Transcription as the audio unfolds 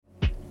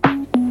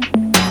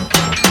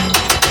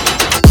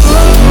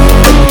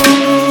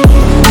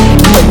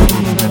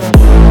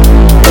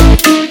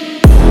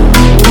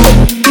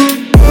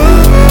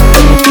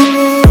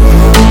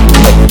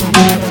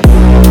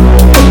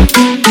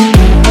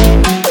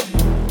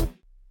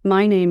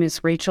My name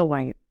is Rachel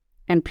White,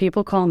 and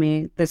people call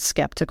me the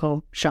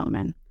skeptical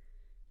shaman.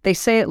 They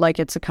say it like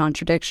it's a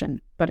contradiction,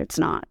 but it's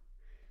not.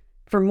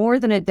 For more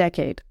than a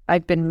decade,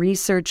 I've been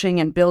researching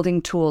and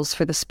building tools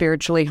for the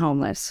spiritually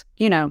homeless.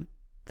 You know,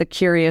 the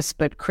curious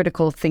but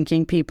critical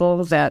thinking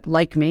people that,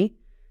 like me,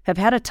 have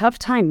had a tough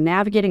time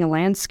navigating a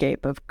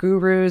landscape of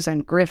gurus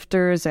and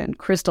grifters and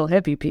crystal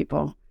hippie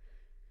people,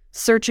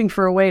 searching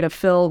for a way to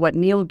fill what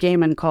Neil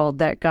Gaiman called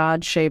that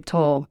God-shaped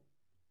hole,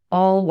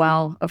 all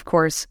while, of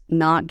course,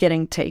 not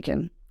getting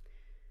taken.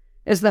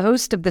 As the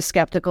host of the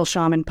Skeptical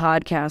Shaman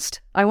podcast,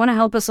 I want to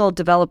help us all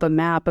develop a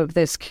map of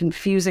this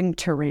confusing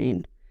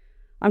terrain.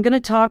 I'm going to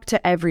talk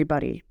to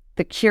everybody,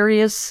 the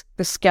curious,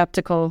 the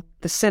skeptical,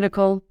 the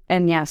cynical,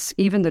 and yes,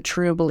 even the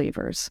true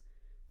believers.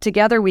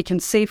 Together we can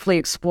safely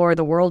explore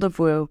the world of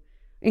woo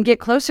and get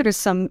closer to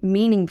some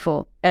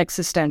meaningful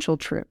existential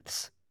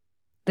truths.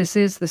 This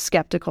is the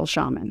Skeptical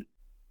Shaman.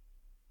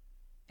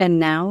 And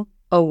now,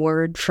 a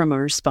word from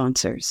our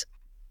sponsors.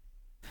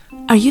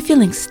 Are you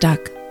feeling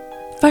stuck,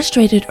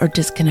 frustrated, or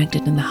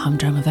disconnected in the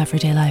humdrum of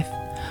everyday life?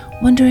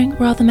 Wondering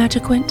where all the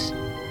magic went?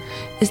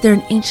 Is there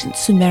an ancient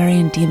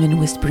Sumerian demon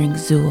whispering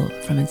Zool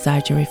from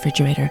inside your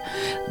refrigerator,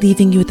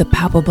 leaving you with a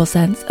palpable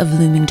sense of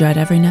looming dread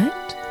every night?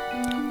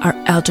 Are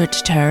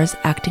eldritch terrors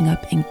acting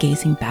up and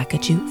gazing back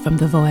at you from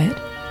the void?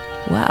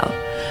 Well,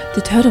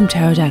 the Totem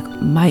Tarot deck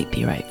might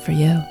be right for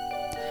you.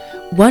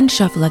 One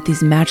shuffle of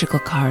these magical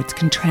cards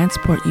can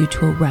transport you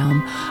to a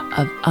realm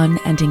of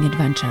unending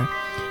adventure,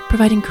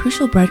 providing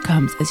crucial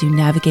breadcrumbs as you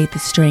navigate the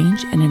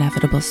strange and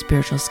inevitable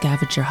spiritual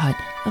scavenger hunt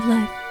of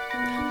life.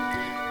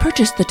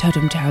 Purchase the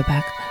Totem Tarot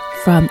deck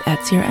from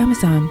Etsy or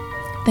Amazon,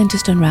 then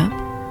just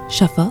unwrap,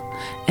 shuffle,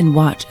 and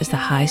watch as the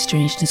high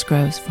strangeness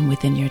grows from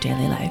within your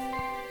daily life.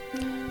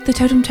 The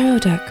Totem Tarot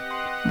deck.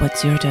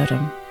 What's your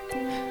totem?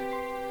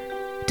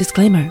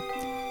 Disclaimer.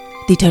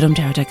 The Totem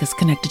Tarot deck is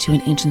connected to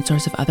an ancient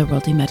source of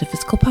otherworldly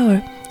metaphysical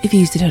power. If you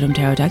use the Totem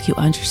Tarot deck, you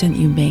understand that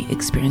you may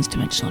experience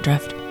dimensional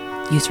drift.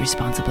 Use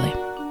responsibly.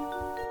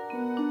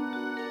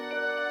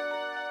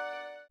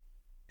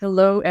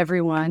 Hello,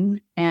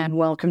 everyone, and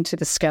welcome to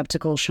the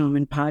Skeptical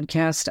Shaman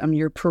podcast. I'm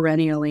your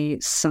perennially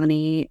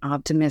sunny,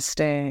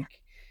 optimistic,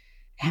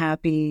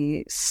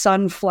 happy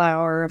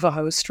sunflower of a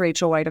host,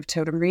 Rachel White of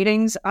Totem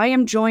Readings. I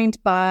am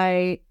joined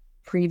by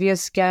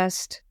previous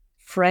guest,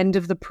 friend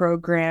of the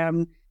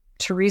program,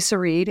 Theresa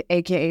Reed,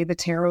 aka the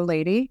Tarot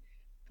Lady,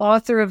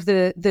 author of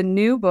the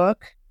new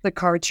book, The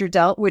Cards You're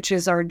Dealt, which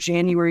is our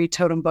January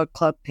Totem Book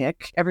Club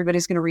pick.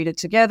 Everybody's going to read it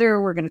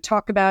together. We're going to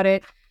talk about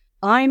it.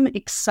 I'm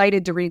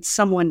excited to read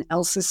someone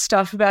else's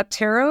stuff about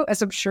tarot,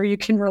 as I'm sure you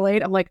can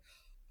relate. I'm like,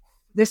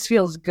 this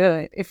feels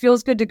good. It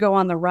feels good to go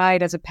on the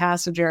ride as a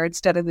passenger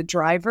instead of the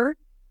driver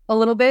a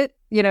little bit.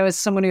 You know, as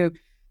someone who,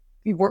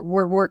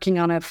 we're working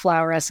on a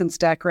flower essence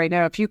deck right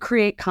now. If you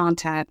create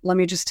content, let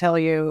me just tell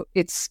you,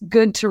 it's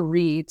good to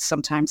read.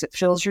 Sometimes it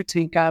fills your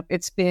tank up.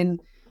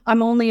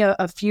 I'm only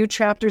a few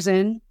chapters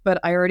in, but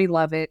I already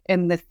love it.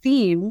 And the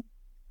theme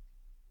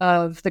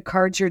of The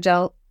Cards You're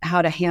Dealt,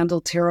 how to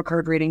handle tarot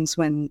card readings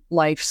when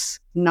life's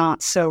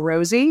not so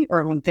rosy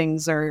or when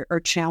things are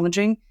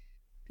challenging,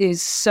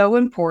 is so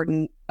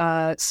important.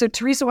 So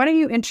Theresa, why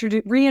don't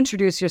you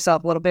reintroduce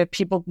yourself a little bit?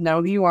 People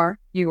know who you are.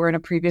 You were in a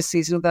previous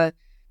season of the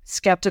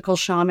Skeptical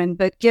Shaman,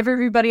 but give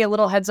everybody a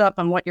little heads up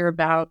on what you're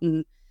about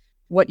and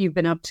what you've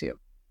been up to.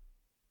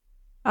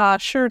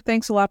 Sure.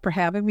 Thanks a lot for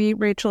having me,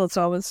 Rachel. It's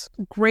always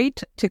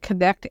great to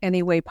connect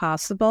any way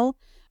possible.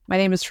 My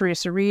name is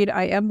Theresa Reed.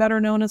 I am better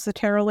known as the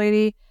Tarot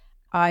Lady.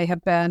 I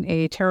have been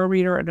a tarot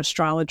reader and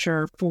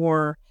astrologer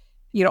for,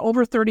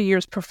 over 30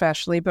 years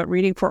professionally, but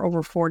reading for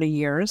over 40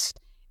 years.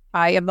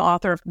 I am the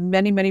author of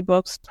many, many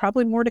books,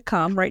 probably more to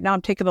come. Right now,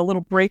 I'm taking a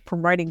little break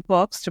from writing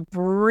books to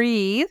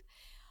breathe.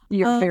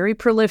 You're very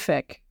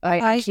prolific.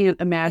 I can't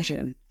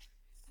imagine.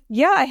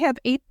 Yeah, I have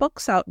 8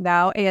 books out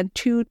now and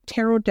 2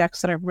 tarot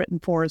decks that I've written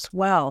for as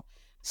well.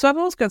 So I've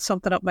always got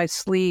something up my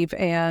sleeve.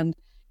 And,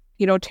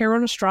 tarot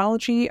and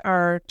astrology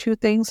are 2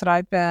 things that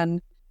I've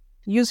been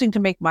using to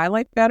make my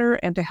life better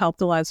and to help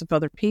the lives of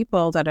other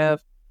people that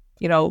have,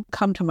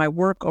 come to my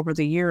work over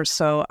the years.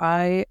 So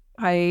I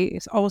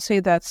always say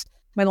that's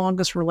my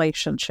longest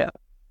relationship.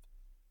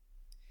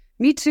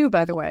 Me too,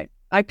 by the way.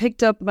 I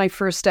picked up my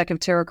first deck of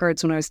tarot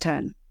cards when I was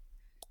 10.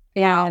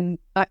 And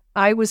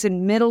I was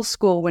in middle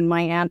school when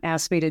my aunt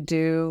asked me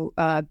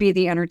to be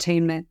the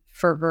entertainment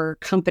for her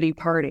company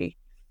party.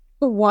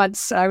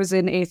 Once I was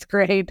in 8th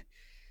grade.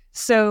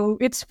 So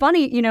it's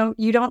funny,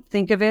 you don't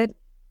think of it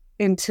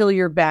until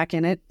you're back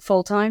in it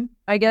full time,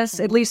 I guess,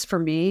 at least for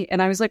me.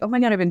 And I was like, oh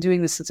my God, I've been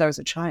doing this since I was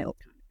a child.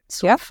 It's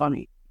so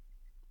funny.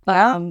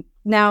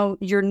 Now,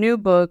 your new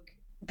book,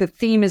 the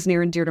theme is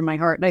near and dear to my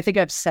heart. And I think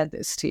I've said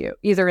this to you,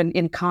 either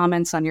in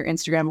comments on your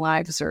Instagram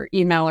lives or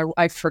email, or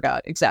I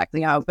forgot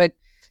exactly how, but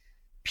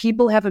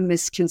people have a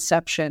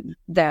misconception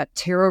that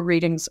tarot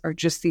readings are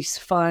just these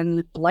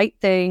fun, light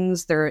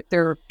things.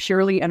 They're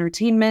purely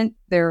entertainment.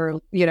 They're,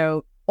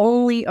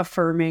 only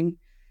affirming.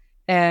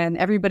 and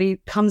everybody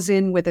comes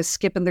in with a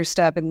skip in their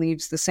step and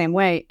leaves the same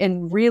way.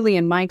 And really,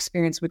 in my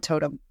experience with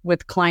Totem,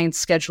 with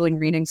clients scheduling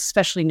readings,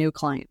 especially new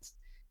clients,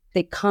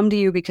 they come to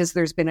you because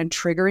there's been a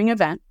triggering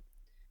event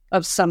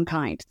of some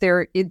kind.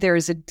 There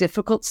is a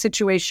difficult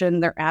situation.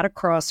 They're at a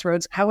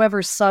crossroads,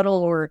 however subtle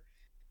or,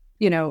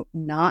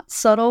 not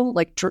subtle,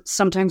 like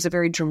sometimes a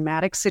very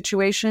dramatic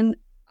situation.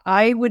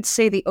 I would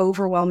say the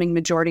overwhelming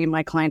majority of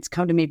my clients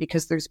come to me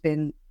because there's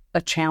been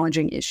a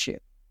challenging issue.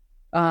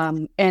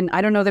 And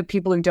I don't know that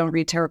people who don't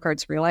read tarot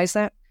cards realize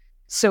that.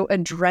 So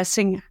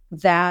addressing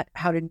that,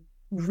 how to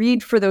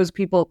read for those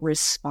people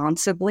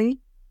responsibly,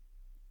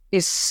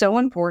 is so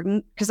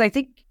important. Because I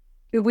think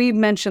we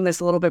mentioned this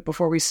a little bit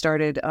before we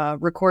started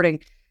recording.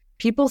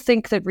 People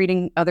think that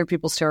reading other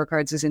people's tarot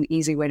cards is an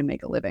easy way to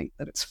make a living,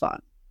 that it's fun.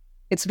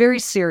 It's very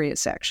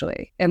serious,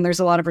 actually. And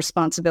there's a lot of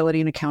responsibility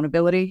and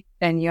accountability.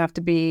 And you have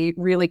to be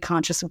really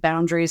conscious of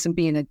boundaries and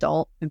be an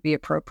adult and be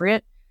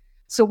appropriate.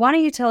 So why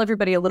don't you tell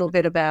everybody a little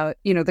bit about,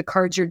 the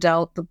cards you're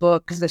dealt, the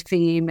book, the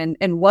theme,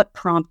 and what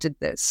prompted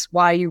this,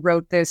 why you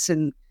wrote this,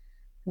 and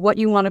what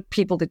you wanted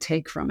people to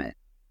take from it?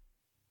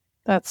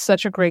 That's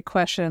such a great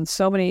question.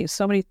 So many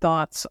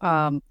thoughts.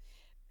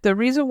 The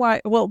reason why,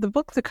 the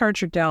book, The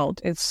Cards You're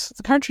Dealt, it's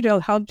The Cards You're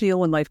Dealt, How to Deal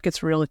When Life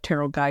Gets Real, a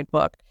tarot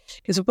guidebook,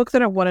 is a book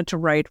that I wanted to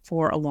write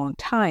for a long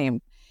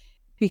time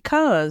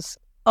because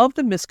of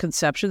the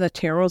misconception that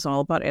tarot is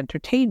all about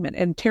entertainment.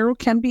 And tarot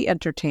can be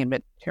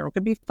entertainment. Tarot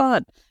can be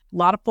fun. A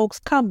lot of folks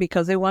come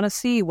because they want to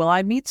see, will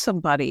I meet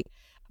somebody?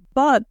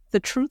 But the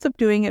truth of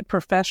doing it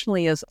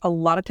professionally is a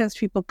lot of times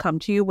people come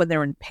to you when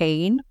they're in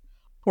pain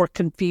or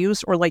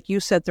confused, or like you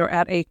said, they're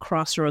at a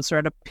crossroads, they're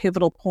at a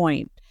pivotal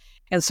point.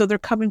 And so they're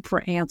coming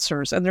for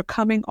answers, and they're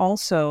coming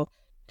also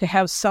to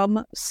have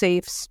some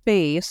safe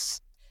space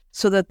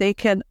so that they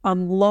can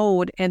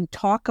unload and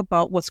talk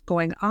about what's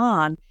going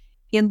on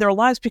in their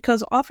lives.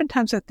 Because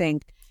oftentimes I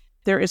think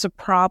there is a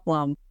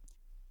problem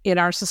in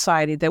our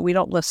society that we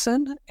don't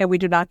listen and we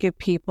do not give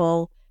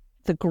people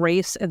the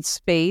grace and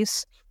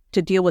space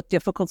to deal with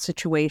difficult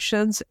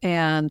situations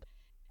and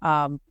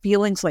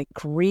feelings like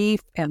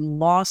grief and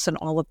loss and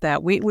all of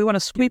that. We want to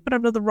sweep it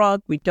under the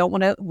rug. We don't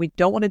want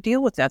to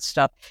deal with that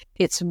stuff.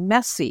 It's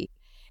messy.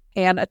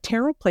 And a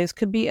tarot place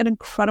can be an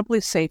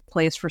incredibly safe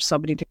place for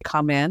somebody to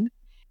come in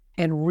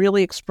and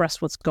really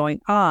express what's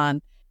going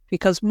on,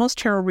 because most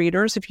tarot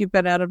readers, if you've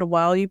been at it a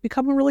while, you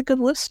become a really good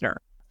listener.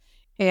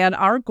 And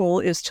our goal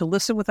is to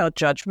listen without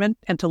judgment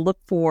and to look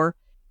for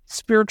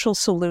spiritual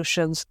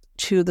solutions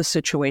to the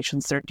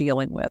situations they're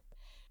dealing with.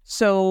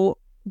 So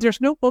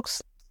there's no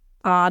books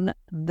on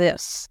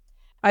this.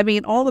 I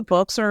mean, all the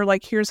books are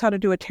like, here's how to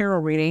do a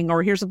tarot reading,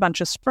 or here's a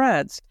bunch of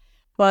spreads,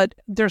 but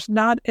there's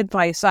not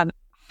advice on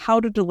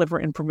how to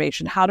deliver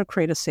information, how to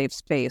create a safe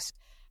space,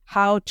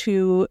 how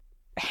to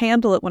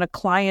handle it when a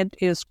client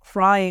is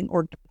crying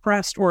or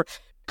depressed or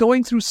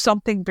going through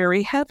something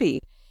very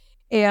heavy.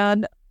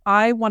 And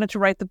I wanted to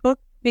write the book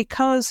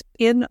because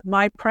in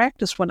my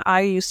practice, when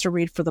I used to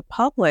read for the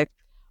public,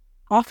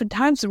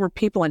 oftentimes there were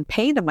people in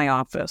pain in my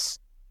office.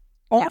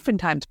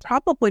 Oftentimes,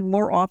 probably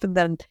more often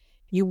than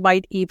you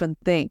might even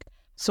think.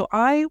 So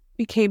I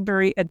became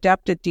very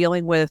adept at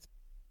dealing with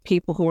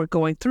people who were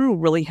going through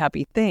really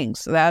heavy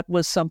things. That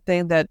was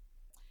something that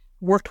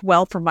worked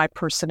well for my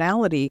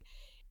personality.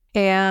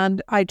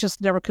 And I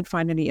just never could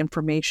find any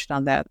information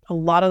on that. A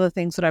lot of the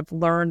things that I've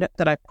learned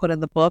that I've put in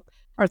the book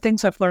are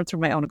things I've learned through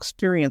my own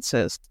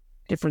experiences,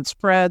 different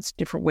spreads,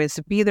 different ways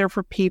to be there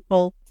for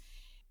people.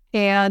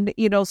 And,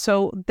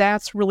 so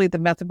that's really the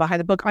method behind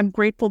the book. I'm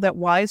grateful that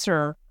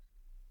Wiser,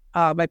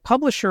 my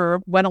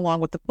publisher, went along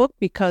with the book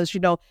because,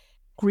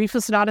 grief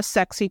is not a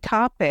sexy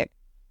topic.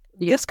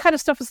 Yeah. This kind of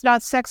stuff is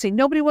not sexy.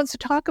 Nobody wants to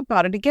talk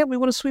about it. Again, we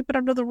want to sweep it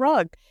under the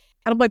rug.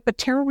 And I'm like, but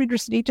tarot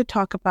readers need to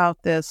talk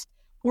about this.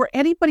 Or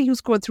anybody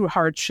who's going through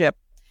hardship,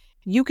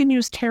 you can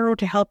use tarot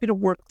to help you to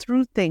work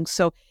through things.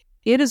 So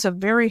it is a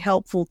very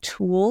helpful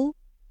tool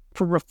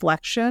for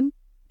reflection.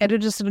 And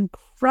it is an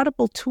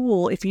incredible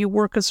tool if you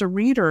work as a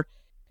reader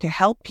to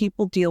help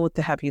people deal with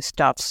the heavy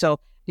stuff. So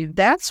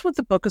that's what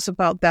the book is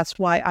about. That's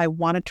why I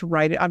wanted to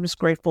write it. I'm just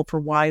grateful for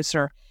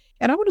Wiser.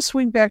 And I want to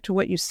swing back to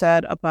what you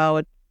said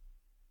about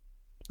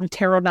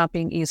tarot not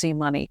being easy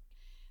money.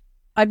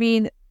 I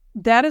mean,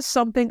 that is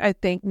something I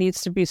think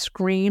needs to be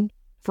screamed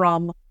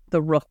from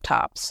the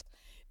rooftops,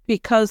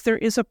 because there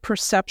is a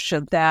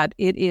perception that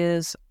it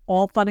is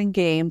all fun and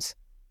games.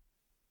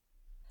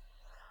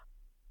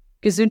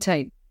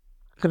 Gesundheit.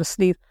 I'm going to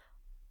sneeze.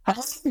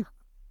 That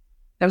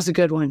was a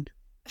good one.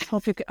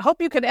 Hope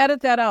you can edit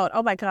that out.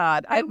 Oh my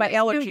God, I have my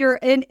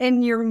allergies.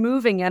 And you're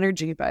moving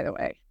energy, by the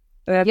way.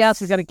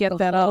 Yes, we got to get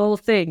that out. Whole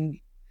thing.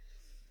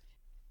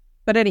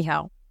 But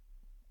anyhow,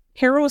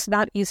 tarot is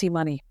not easy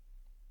money.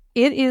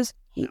 It is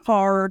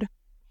hard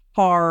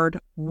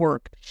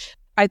work.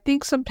 I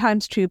think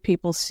sometimes too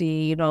people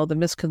see, the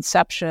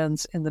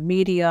misconceptions in the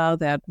media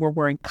that we're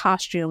wearing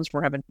costumes,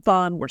 we're having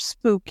fun, we're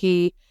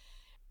spooky.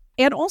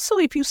 And also,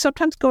 if you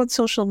sometimes go on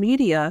social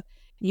media,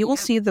 you will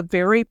see the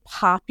very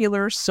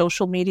popular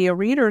social media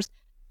readers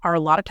are a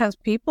lot of times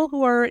people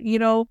who are,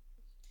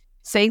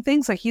 saying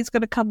things like he's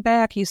going to come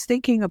back, he's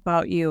thinking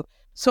about you.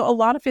 So a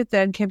lot of it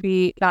then can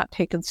be not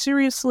taken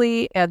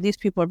seriously, and these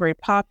people are very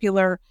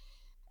popular.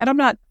 And I'm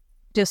not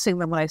dissing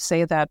them when I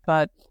say that,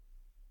 but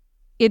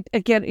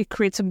it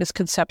creates a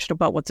misconception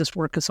about what this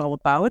work is all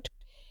about.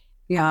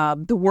 Yeah.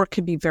 The work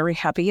can be very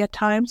heavy at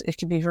times. It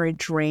can be very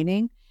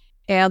draining.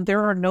 And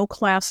there are no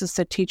classes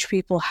that teach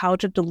people how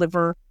to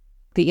deliver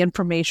the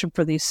information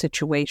for these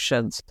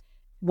situations.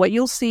 What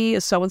you'll see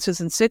is someone says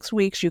in 6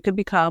 weeks, you can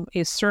become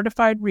a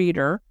certified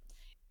reader.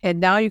 And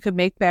now you can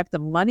make back the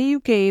money you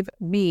gave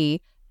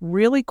me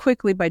really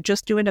quickly by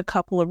just doing a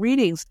couple of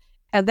readings.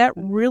 And that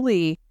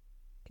really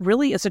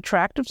is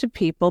attractive to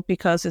people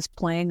because it's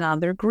playing on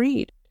their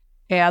greed.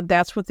 And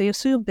that's what they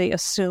assume. They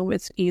assume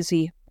it's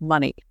easy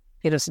money.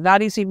 It is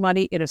not easy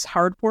money. It is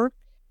hard work.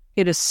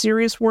 It is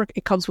serious work.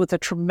 It comes with a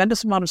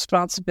tremendous amount of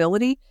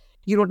responsibility.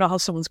 You don't know how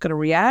someone's going to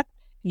react.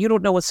 You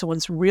don't know what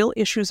someone's real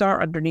issues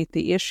are underneath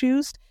the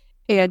issues.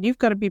 And you've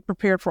got to be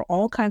prepared for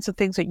all kinds of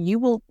things that you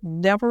will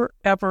never,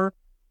 ever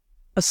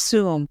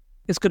assume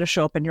is going to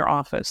show up in your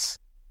office.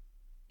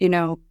 You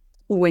know,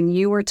 when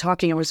you were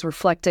talking, I was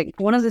reflecting.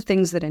 One of the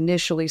things that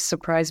initially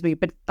surprised me,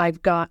 but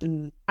I've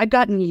gotten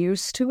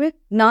used to it,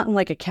 not in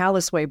like a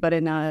callous way, but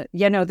in a,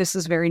 this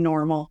is very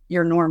normal,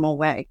 your normal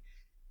way,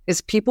 is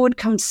people would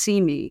come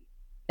see me,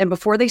 and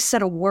before they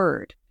said a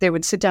word, they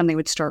would sit down, they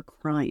would start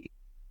crying.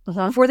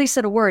 Before they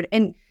said a word.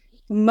 And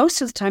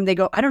most of the time they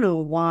go, I don't know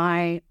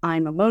why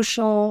I'm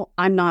emotional.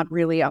 I'm not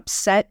really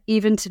upset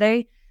even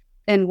today.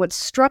 And what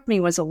struck me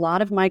was a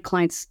lot of my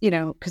clients,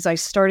 because I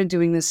started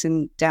doing this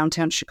in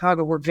downtown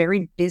Chicago, were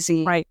very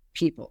busy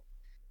people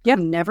who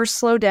never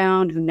slow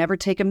down, who never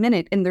take a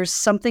minute. And there's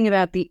something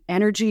about the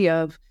energy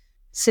of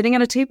sitting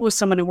at a table with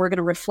someone and we're going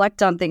to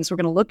reflect on things, we're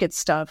going to look at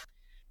stuff,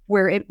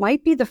 where it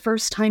might be the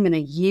first time in a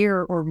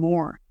year or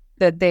more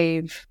that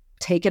they've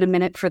taken a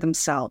minute for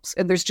themselves.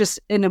 And there's just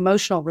an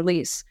emotional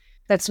release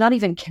that's not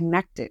even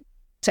connected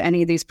to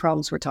any of these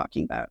problems we're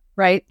talking about,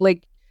 right?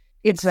 Like,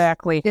 it's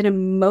exactly an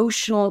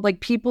emotional, like,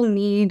 people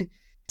need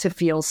to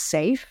feel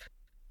safe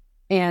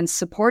and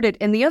supported.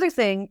 And the other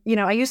thing,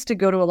 I used to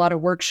go to a lot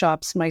of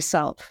workshops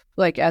myself,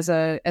 like as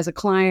a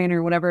client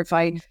or whatever. If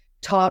I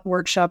taught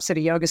workshops at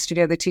a yoga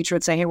studio, the teacher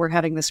would say, hey, we're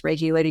having this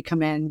Reiki lady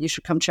come in. You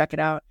should come check it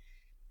out.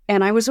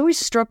 And I was always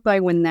struck by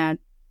when that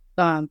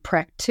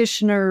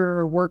practitioner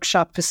or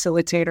workshop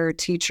facilitator,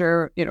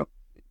 teacher,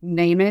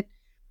 name it,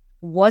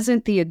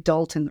 wasn't the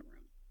adult in the room.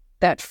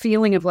 That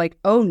feeling of like,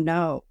 oh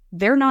no,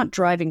 they're not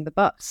driving the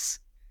bus.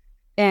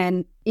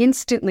 And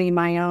instantly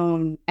my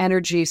own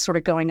energy sort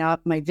of going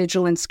up, my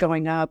vigilance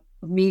going up,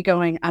 me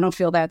going, I don't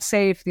feel that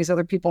safe. These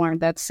other people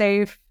aren't that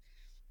safe.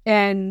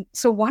 And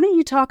so why don't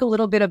you talk a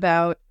little bit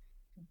about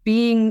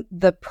being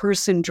the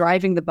person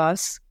driving the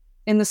bus?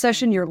 In the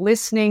session, you're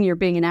listening, you're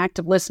being an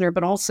active listener,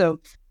 but also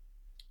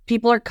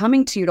people are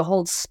coming to you to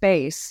hold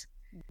space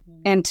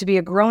and to be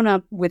a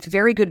grown-up with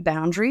very good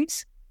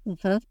boundaries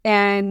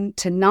and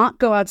to not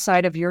go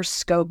outside of your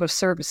scope of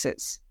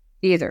services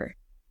either.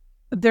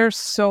 There's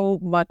so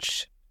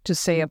much to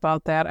say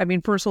about that. I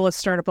mean, first of all, let's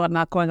start about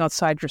not going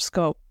outside your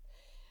scope.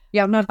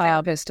 Yeah, I'm not a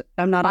therapist.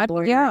 I'm not a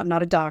lawyer. I'm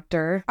not a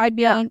doctor.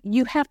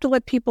 You have to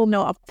let people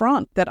know up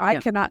front that I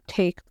cannot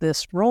take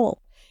this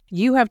role.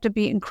 You have to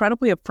be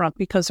incredibly upfront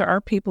because there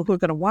are people who are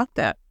going to want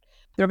that.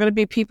 There are going to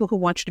be people who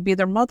want you to be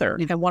their mother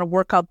and want to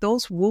work out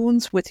those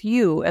wounds with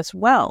you as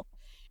well.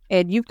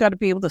 And you've got to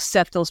be able to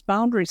set those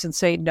boundaries and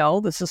say, no,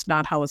 this is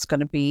not how it's going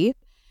to be.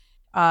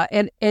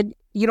 And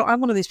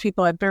I'm one of these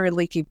people, I have very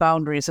leaky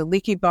boundaries, and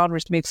leaky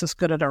boundaries makes us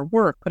good at our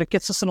work, but it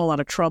gets us in a lot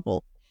of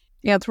trouble.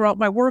 And throughout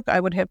my work, I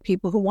would have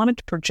people who wanted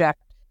to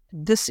project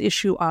this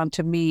issue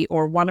onto me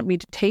or wanted me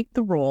to take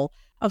the role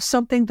of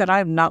something that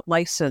I'm not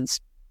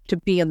licensed to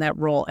be in that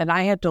role. And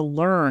I had to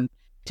learn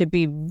to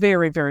be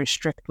very, very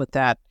strict with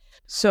that.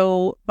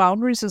 So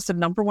boundaries is the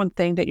number one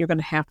thing that you're going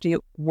to have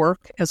to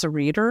work as a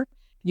reader.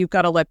 You've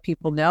got to let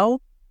people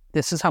know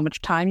this is how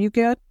much time you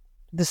get.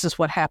 This is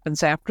what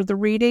happens after the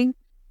reading.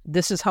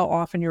 This is how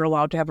often you're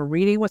allowed to have a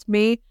reading with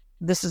me.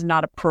 This is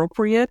not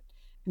appropriate.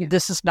 Yeah.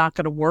 This is not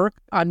going to work.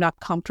 I'm not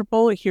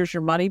comfortable. Here's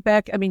your money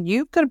back. I mean,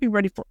 you've got to be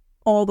ready for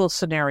all those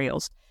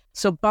scenarios.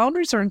 So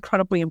boundaries are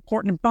incredibly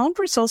important. And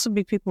boundaries also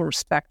make people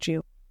respect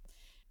you.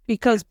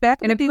 Because it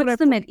puts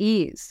them at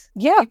ease.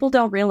 Yeah. People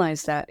don't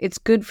realize that. It's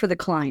good for the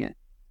client.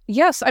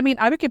 Yes. I mean,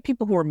 I would get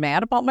people who are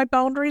mad about my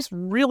boundaries,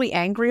 really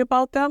angry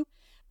about them.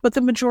 But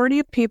the majority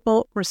of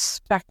people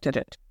respected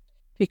it.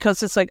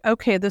 Because it's like,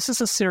 okay, this is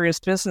a serious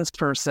business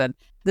person.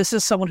 This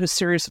is someone who's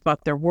serious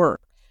about their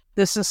work.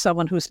 This is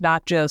someone who's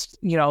not just,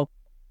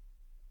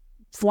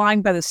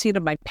 flying by the seat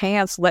of my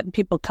pants, letting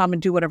people come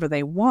and do whatever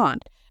they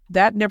want.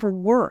 That never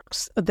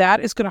works.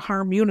 That is going to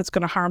harm you, and it's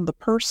going to harm the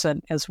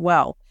person as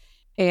well.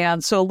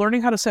 And so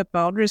learning how to set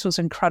boundaries was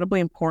incredibly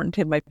important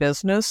in my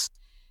business.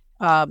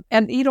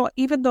 And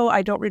even though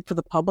I don't read for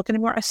the public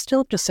anymore, I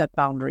still have to set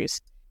boundaries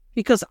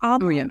because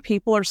online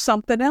people are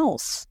something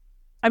else.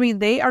 I mean,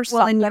 they are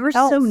well, and something you're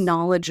else. so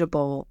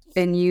knowledgeable,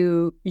 and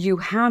you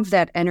have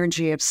that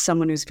energy of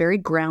someone who's very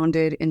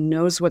grounded and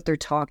knows what they're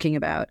talking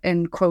about,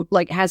 and quote,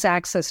 like, has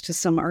access to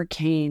some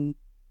arcane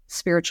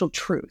spiritual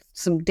truth,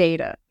 some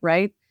data,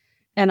 right?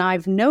 And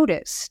I've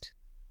noticed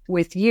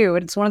with you,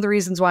 and it's one of the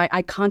reasons why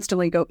I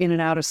constantly go in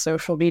and out of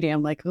social media.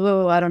 I'm like,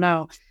 oh, I don't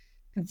know,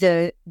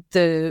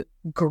 the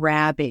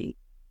grabbing,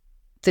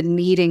 the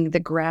needing, the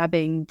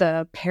grabbing,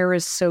 the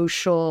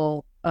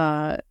parasocial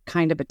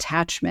kind of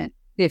attachment,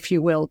 if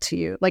you will, to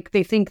you. Like,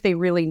 they think they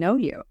really know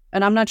you.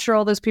 And I'm not sure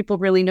all those people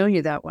really know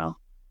you that well.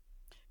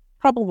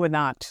 Probably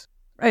not.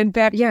 In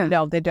fact,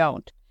 no, they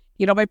don't.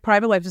 My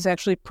private life is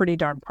actually pretty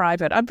darn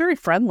private. I'm very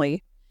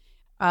friendly.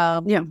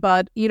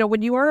 But,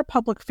 when you are a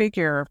public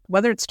figure,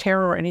 whether it's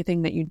tarot or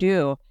anything that you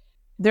do,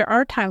 there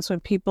are times when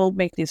people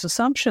make these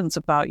assumptions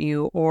about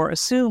you or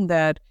assume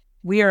that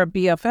we are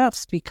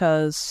BFFs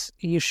because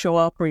you show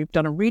up or you've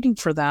done a reading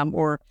for them,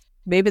 or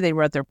maybe they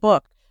read their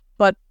book.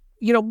 But,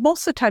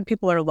 most of the time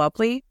people are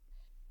lovely.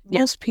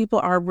 Most people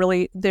are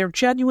they're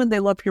genuine. They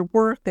love your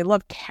work. They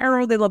love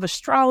tarot. They love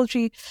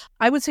astrology.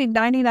 I would say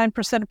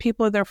 99% of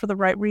people are there for the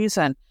right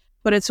reason.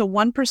 But it's a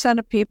 1%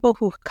 of people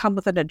who come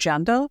with an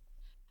agenda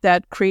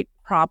that create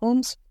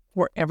problems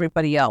for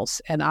everybody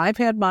else. And I've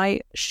had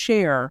my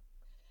share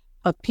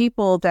of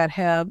people that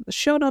have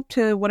shown up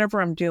to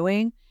whatever I'm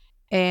doing,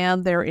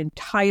 and they're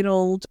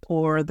entitled,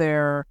 or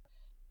they're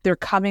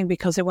coming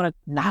because they want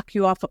to knock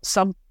you off of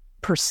some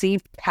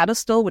perceived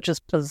pedestal, which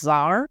is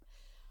bizarre.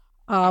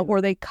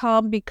 Or they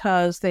come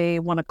because they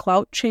want to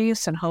clout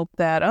chase and hope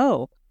that,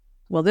 oh,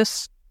 well,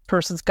 this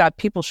person's got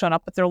people showing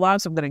up with their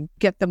lives, I'm going to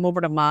get them over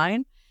to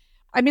mine.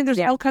 I mean, there's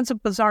all kinds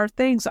of bizarre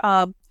things.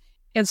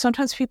 And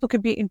sometimes people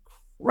can be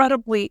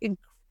incredibly,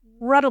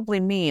 incredibly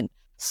mean.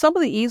 Some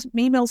of the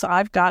emails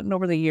I've gotten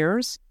over the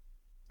years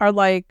are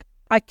like,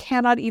 I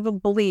cannot even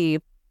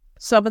believe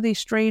some of these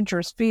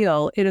strangers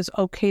feel it is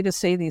okay to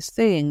say these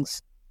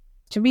things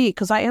to me,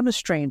 because I am a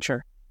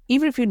stranger.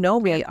 Even if you know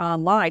me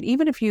online,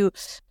 even if you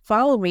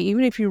follow me,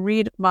 even if you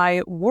read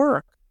my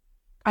work,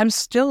 I'm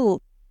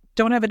still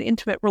don't have an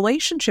intimate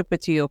relationship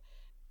with you.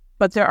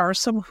 But there are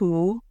some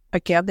who,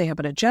 again, they have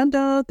an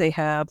agenda. They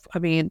have,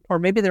 or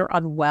maybe they're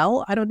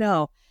unwell. I don't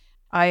know.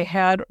 I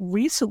had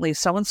recently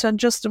someone send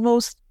just the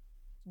most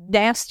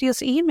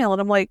nastiest email,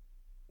 and I'm like,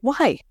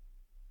 why?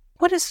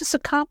 What is this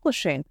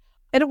accomplishing?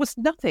 And it was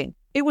nothing.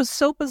 It was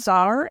so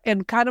bizarre,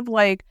 and kind of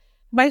like,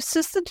 my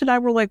assistant and I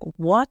were like,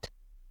 what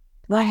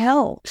the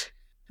hell?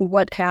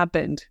 What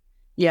happened?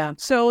 Yeah.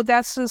 So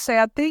that's the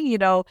sad thing,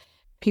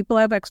 people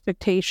have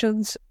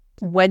expectations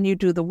when you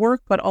do the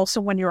work, but also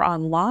when you're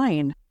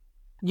online.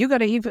 You got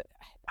to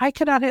I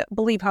cannot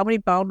believe how many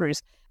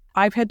boundaries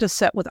I've had to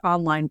set with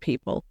online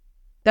people.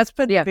 That's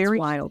been very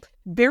wild,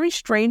 very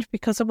strange,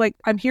 because I'm like,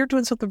 I'm here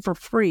doing something for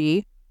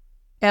free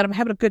and I'm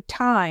having a good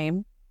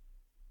time.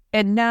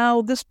 And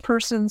now this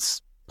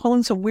person's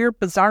pulling some weird,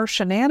 bizarre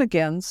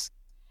shenanigans.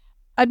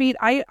 I mean,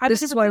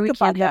 this is why we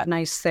can't have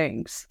nice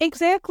things.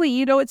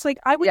 Exactly. It's like,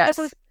 I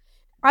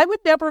would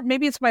never,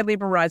 maybe it's my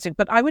Libra rising,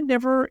 but I would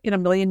never in a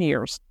million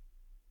years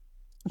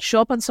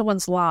show up on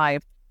someone's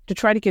live to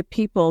try to get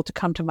people to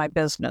come to my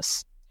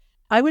business.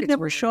 I would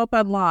never show up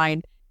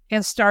online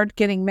and start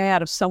getting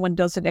mad if someone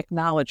doesn't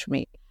acknowledge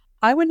me.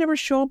 I would never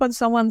show up on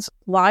someone's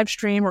live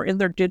stream or in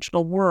their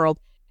digital world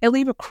and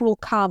leave a cruel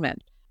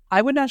comment.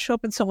 I would not show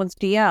up in someone's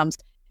DMs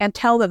and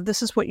tell them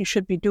this is what you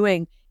should be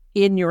doing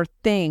in your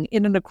thing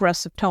in an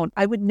aggressive tone.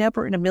 I would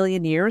never in a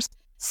million years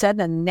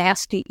send a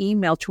nasty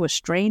email to a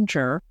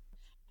stranger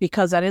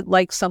because I didn't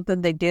like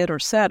something they did or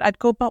said. I'd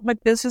go about my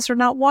business or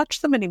not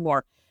watch them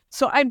anymore.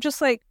 So I'm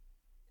just like,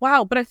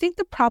 wow. But I think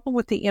the problem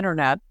with the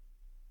internet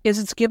is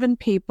it's given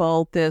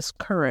people this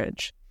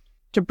courage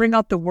to bring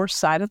out the worst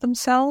side of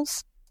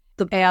themselves.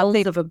 The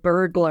balls of a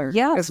burglar,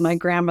 as my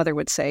grandmother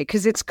would say,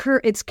 because it's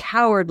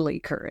cowardly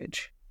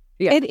courage.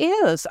 Yeah. It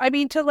is. I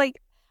mean,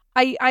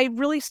 I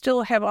really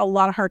still have a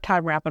lot of hard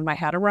time wrapping my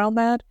head around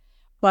that.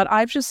 But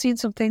I've just seen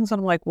some things and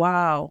I'm like,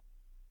 wow,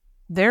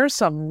 there's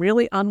some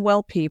really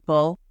unwell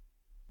people,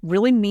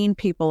 really mean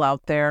people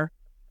out there.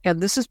 And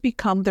this has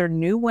become their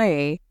new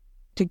way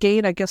to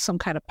gain, I guess, some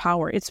kind of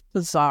power. It's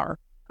bizarre.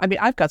 I mean,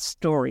 I've got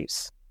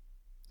stories.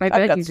 I've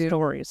got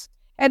stories.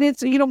 And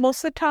it's,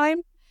 most of the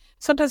time,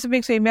 sometimes it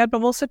makes me mad,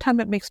 but most of the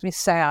time it makes me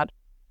sad.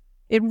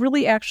 It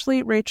really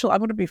actually, Rachel, I'm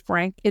going to be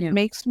frank, it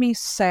makes me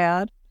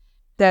sad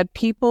that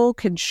people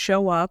can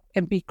show up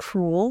and be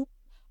cruel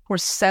or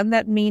send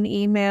that mean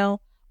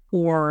email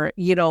or,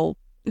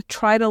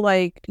 try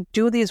to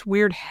do these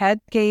weird head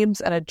games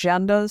and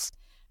agendas,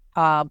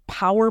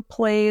 power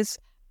plays.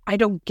 I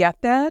don't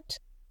get that.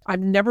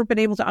 I've never been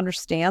able to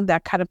understand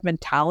that kind of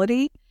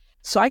mentality.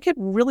 So I get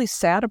really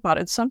sad about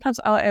it. Sometimes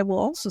I will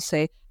also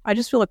say, I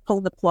just feel like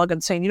pulling the plug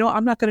and saying,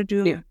 I'm not going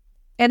to do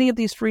any of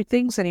these free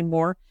things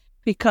anymore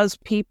because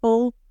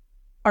people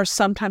are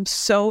sometimes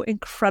so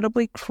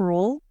incredibly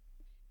cruel.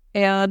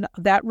 And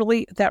that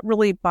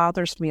really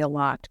bothers me a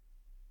lot.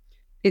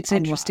 It's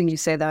interesting you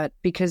say that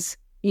because,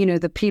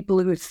 the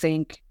people who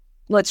think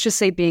let's just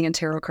say being a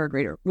tarot card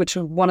reader, which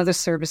is one of the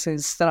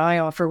services that I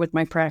offer with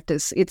my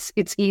practice, it's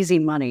easy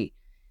money.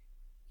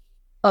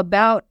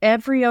 About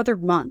every other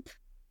month,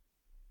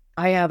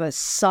 I have a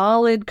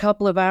solid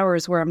couple of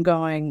hours where I'm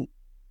going,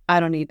 I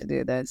don't need to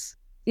do this,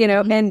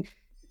 and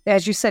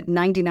as you said,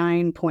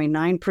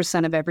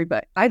 99.9% of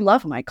everybody, I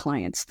love my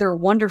clients. They're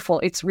wonderful.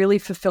 It's really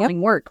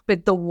fulfilling work,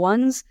 but the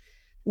ones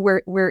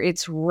where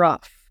it's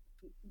rough,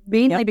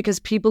 mainly because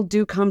people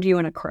do come to you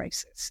in a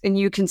crisis, and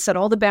you can set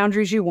all the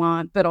boundaries you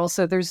want, but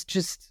also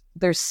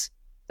there's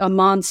a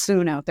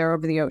monsoon out there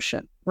over the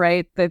ocean,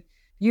 right? That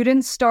you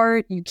didn't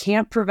start, you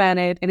can't prevent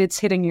it, and it's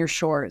hitting your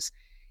shores.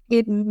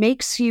 It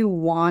makes you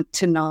want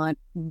to not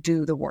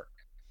do the work.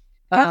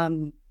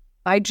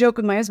 I joke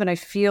with my husband, I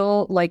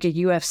feel like a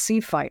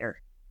UFC fighter.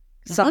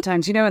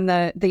 Sometimes, in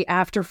the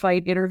after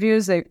fight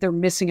interviews, they're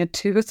missing a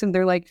tooth and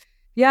they're like,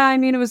 yeah, I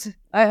mean,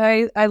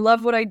 I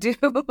love what I do.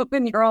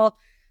 And you're all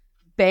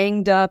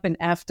banged up and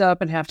effed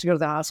up and have to go to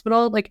the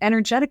hospital. Like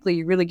energetically,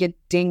 you really get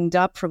dinged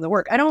up from the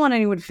work. I don't want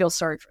anyone to feel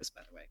sorry for us,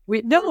 by the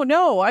way.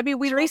 No. I mean,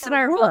 Theresa and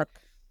I are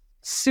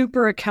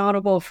super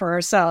accountable for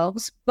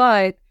ourselves,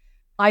 but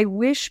I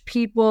wish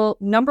people,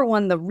 number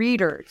one, the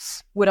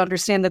readers would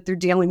understand that they're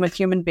dealing with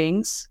human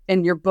beings,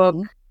 and your book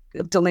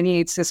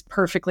delineates this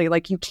perfectly.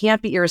 Like, you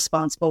can't be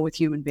irresponsible with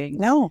human beings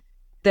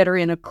that are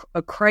in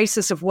a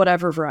crisis of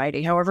whatever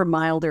variety, however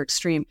mild or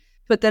extreme.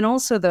 But then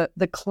also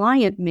the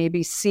client may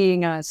be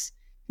seeing us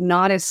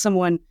not as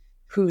someone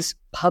who's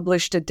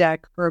published a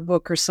deck or a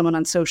book or someone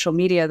on social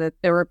media that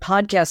there are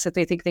podcasts that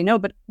they think they know,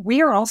 but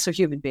we are also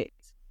human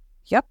beings.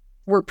 Yep.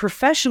 We're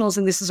professionals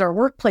and this is our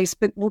workplace,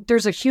 but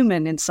there's a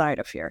human inside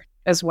of here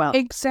as well.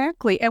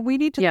 Exactly. And we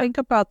need to think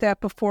about that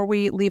before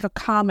we leave a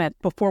comment,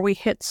 before we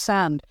hit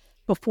send,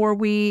 before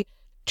we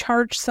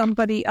charge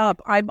somebody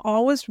up. I'm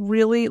always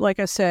really, like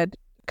I said,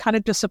 kind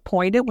of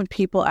disappointed when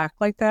people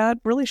act like that,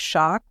 really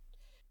shocked,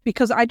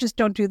 because I just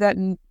don't do that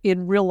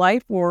in real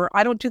life, or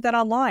I don't do that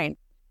online.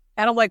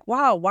 And I'm like,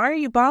 wow, why are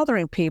you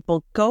bothering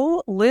people?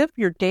 Go live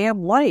your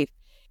damn life.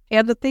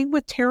 And the thing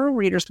with tarot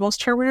readers,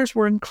 most tarot readers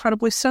were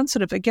incredibly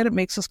sensitive. Again, it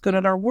makes us good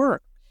at our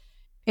work.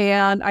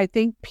 And I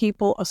think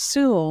people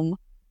assume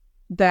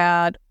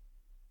that,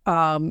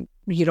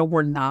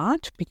 we're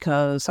not,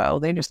 because,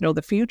 they just know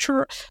the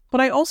future.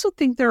 But I also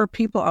think there are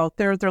people out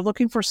there, they're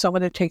looking for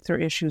someone to take their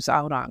issues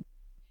out on.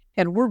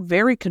 And we're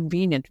very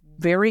convenient,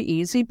 very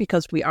easy,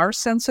 because we are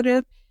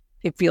sensitive.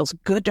 It feels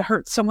good to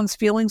hurt someone's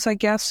feelings, I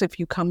guess, if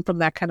you come from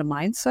that kind of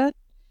mindset.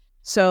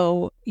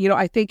 So,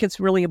 I think it's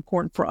really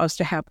important for us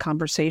to have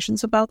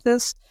conversations about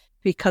this,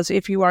 because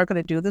if you are going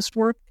to do this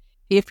work,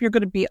 if you're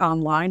going to be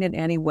online in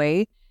any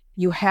way,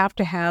 you have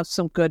to have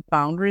some good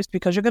boundaries,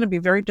 because you're going to be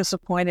very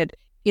disappointed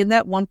in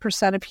that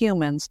 1% of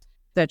humans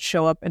that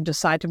show up and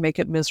decide to make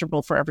it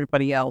miserable for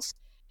everybody else.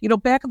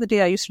 Back in the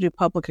day, I used to do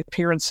public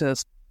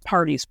appearances,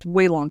 parties,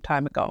 way long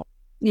time ago.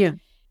 Yeah.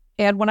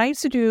 And when I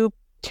used to do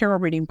tarot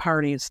reading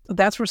parties,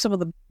 that's where some of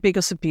the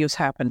biggest abuse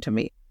happened to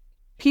me.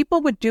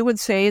 People would do and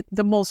say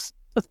the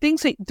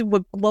things that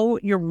would blow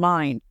your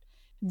mind,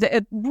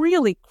 the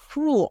really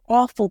cruel,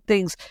 awful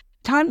things.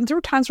 There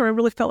were times where I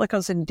really felt like I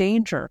was in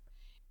danger.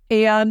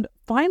 And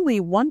finally,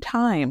 one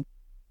time,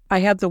 I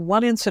had the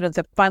one incident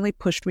that finally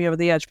pushed me over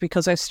the edge,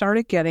 because I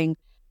started getting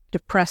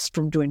depressed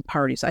from doing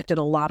parties. I did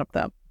a lot of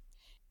them.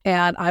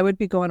 And I would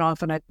be going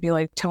off and I'd be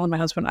like telling my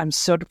husband, I'm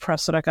so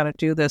depressed that I got to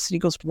do this. And he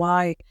goes,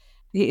 why?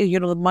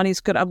 The money's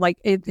good. I'm like,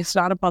 it's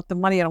not about the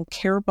money. I don't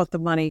care about the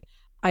money.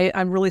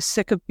 I'm really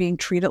sick of being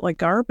treated like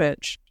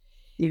garbage.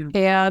 Yeah.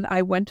 And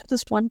I went to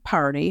this one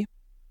party,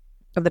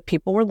 and the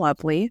people were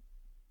lovely,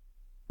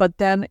 but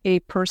then a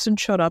person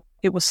showed up.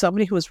 It was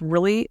somebody who was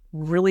really,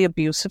 really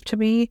abusive to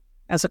me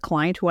as a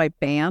client, who I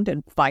banned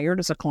and fired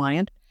as a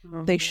client.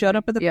 Mm-hmm. They showed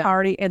up at the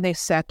party and they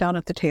sat down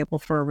at the table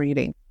for a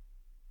reading.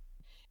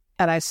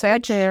 And I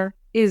sat there.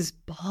 Is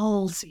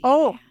ballsy.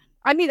 Oh,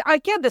 I mean,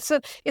 again,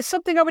 it's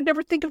something I would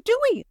never think of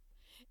doing.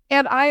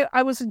 And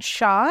I was in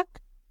shock.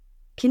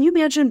 Can you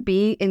imagine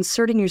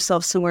inserting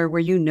yourself somewhere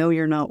where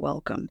you're not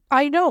welcome?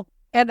 I know.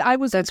 And I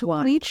was in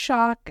complete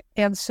shock.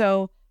 And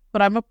so,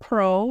 but I'm a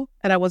pro,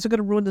 and I wasn't going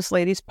to ruin this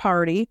lady's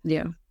party.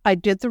 Yeah. I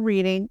did the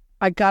reading.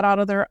 I got out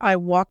of there. I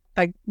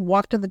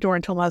walked in the door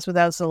and told my husband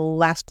that was the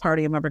last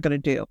party I'm ever going to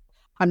do.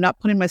 I'm not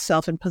putting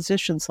myself in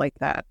positions like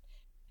that.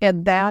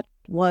 And that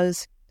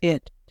was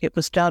it. It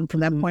was done. From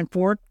that point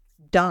forward,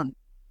 done.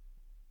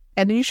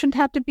 And you shouldn't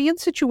have to be in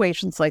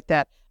situations like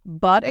that.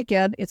 But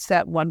again, it's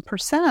that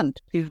 1%.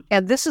 Yeah.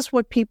 And this is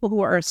what people who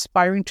are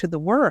aspiring to the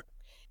work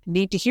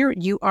need to hear.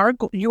 You are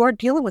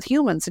dealing with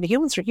humans, and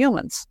humans are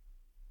humans.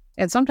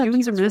 And sometimes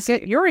humans are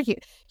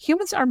messy.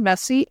 Humans are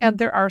messy, and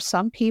there are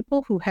some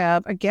people who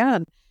have,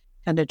 again,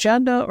 an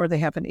agenda, or they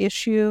have an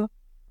issue,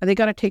 and they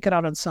got to take it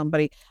out on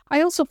somebody.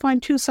 I also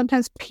find, too,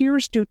 sometimes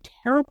peers do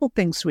terrible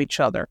things to each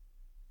other.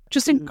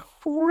 Just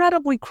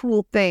incredibly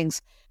cruel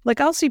things. Like,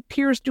 I'll see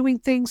peers doing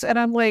things, and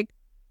I'm like,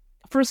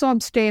 first of all, I'm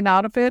staying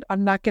out of it.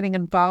 I'm not getting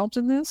involved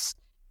in this.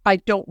 I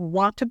don't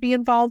want to be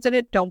involved in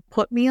it. Don't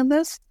put me in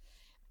this.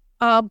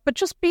 But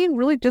just being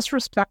really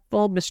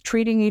disrespectful,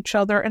 mistreating each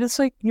other. And it's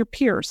like, your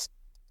peers.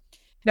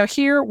 Now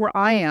here where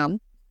I am,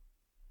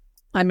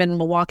 I'm in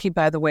Milwaukee,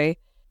 by the way,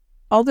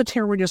 all the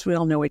tarot readers, we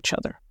all know each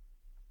other.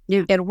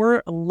 Yeah. And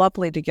we're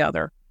lovely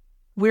together.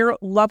 We're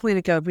lovely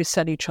together. We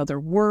send each other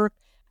work.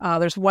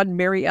 There's one,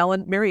 Mary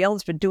Ellen. Mary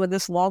Ellen's been doing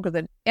this longer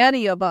than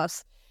any of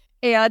us.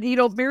 And,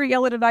 Mary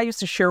Ellen and I used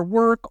to share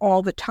work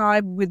all the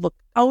time. We'd look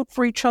out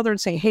for each other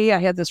and say, hey, I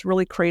had this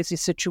really crazy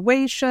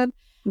situation.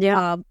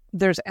 Yeah.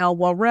 There's Al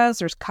Juarez.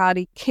 There's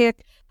Connie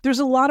Kick. There's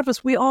a lot of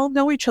us. We all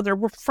know each other.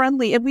 We're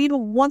friendly. And we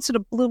even once in a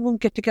blue moon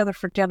get together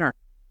for dinner.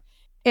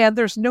 And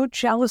there's no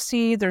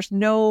jealousy. There's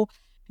no,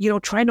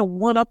 trying to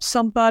one-up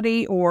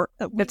somebody or...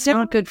 It's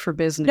not good for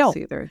business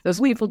either. Those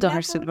people don't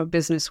understand how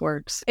business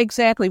works.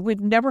 Exactly. We've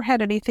never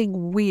had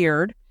anything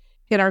weird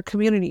in our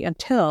community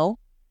until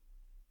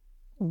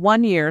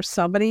one year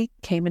somebody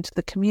came into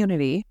the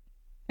community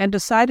and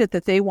decided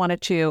that they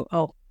wanted to...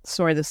 Oh,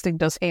 sorry, this thing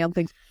does hand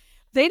things.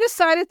 They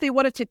decided they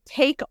wanted to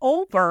take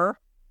over,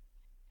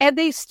 and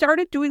they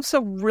started doing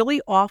some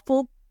really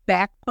awful,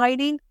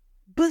 backbiting,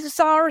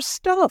 bizarre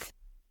stuff.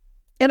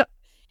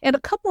 And a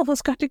couple of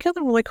us got together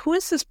and we're like, who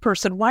is this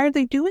person? Why are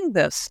they doing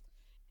this?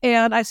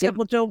 And I said,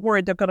 well, don't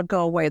worry, they're going to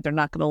go away. They're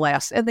not going to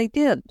last. And they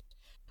did.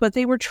 But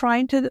they were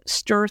trying to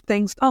stir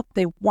things up.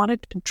 They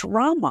wanted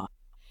drama.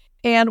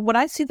 And when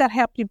I see that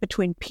happening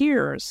between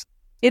peers,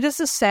 it is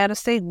the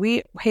saddest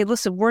thing. Hey,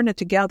 listen, we're in it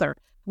together.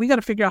 We got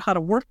to figure out how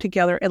to work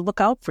together and look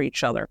out for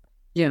each other.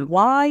 Yeah.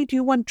 Why do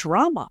you want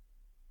drama?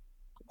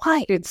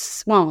 Why?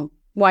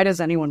 Why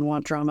does anyone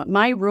want drama?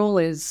 My rule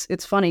is,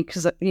 it's funny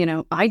because,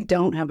 I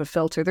don't have a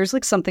filter. There's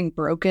like something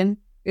broken.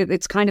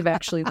 It's kind of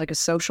actually like a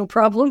social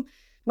problem,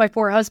 my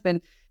poor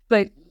husband.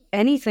 But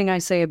anything I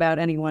say about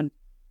anyone,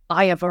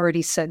 I have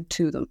already said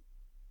to them.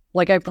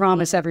 Like, I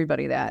promise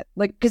everybody that.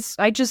 Like, because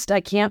I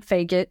can't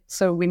fake it.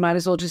 So we might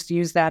as well just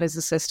use that as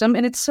a system.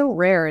 And it's so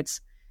rare. It's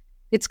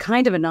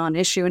kind of a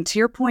non-issue. And to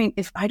your point,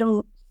 if I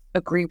don't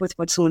agree with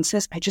what someone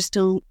says, I just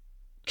don't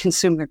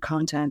consume their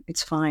content.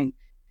 It's fine.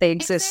 They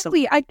exist.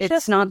 Exactly.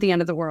 It's not the end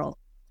of the world.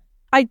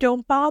 I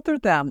don't bother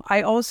them.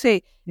 I always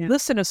say,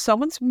 listen, if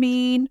someone's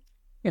mean,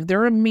 if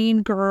they're a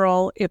mean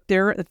girl, if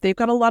they've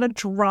got a lot of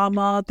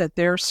drama that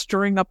they're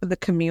stirring up in the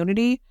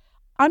community,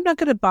 I'm not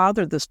going to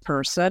bother this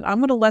person. I'm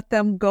going to let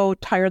them go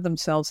tire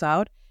themselves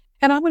out,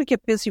 and I'm going to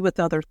get busy with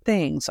other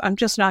things. I'm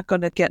just not going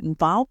to get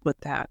involved with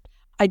that.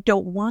 I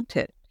don't want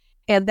it.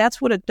 And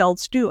that's what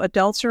adults do.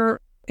 Adults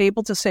are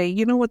able to say,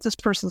 you know what, this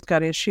person's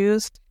got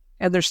issues,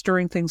 and they're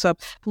stirring things up.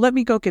 Let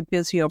me go get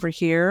busy over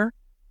here.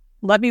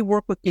 Let me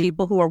work with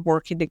people who are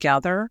working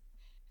together.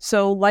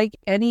 So like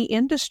any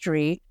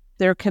industry,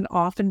 there can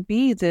often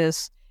be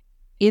this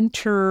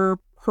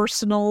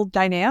interpersonal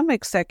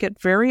dynamics that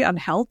get very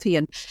unhealthy.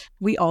 And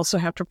we also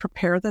have to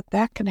prepare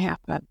that can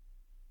happen.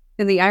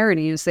 And the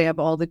irony is they have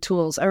all the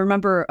tools. I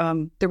remember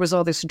there was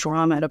all this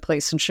drama at a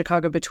place in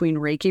Chicago between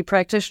Reiki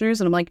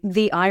practitioners. And I'm like,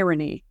 the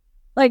irony.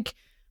 Like,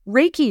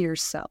 Reiki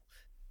yourself.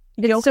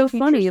 It's so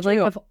funny.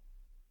 Like,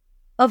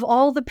 of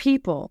all the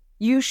people,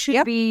 you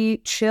should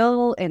be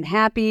chill and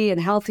happy and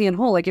healthy and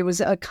whole. Like, it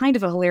was a kind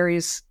of a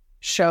hilarious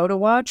show to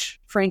watch,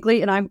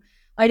 frankly. And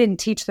I didn't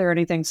teach there or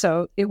anything,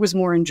 so it was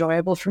more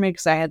enjoyable for me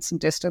because I had some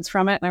distance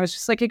from it. And I was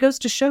just like, it goes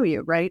to show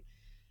you, right?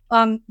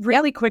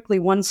 Really quickly,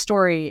 one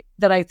story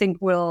that I think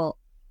will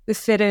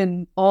fit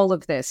in all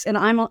of this. And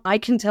I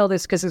can tell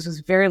this because this was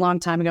a very long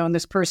time ago, and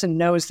this person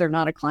knows they're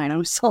not a client. I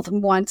only saw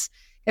them once.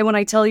 And when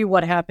I tell you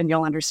what happened,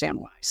 you'll understand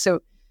why.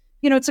 So,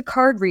 it's a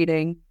card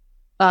reading.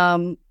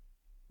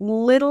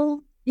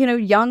 Little,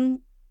 young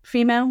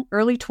female,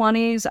 early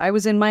 20s. I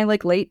was in my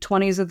late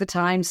 20s at the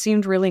time,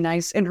 seemed really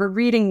nice. And her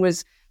reading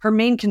her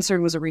main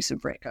concern was a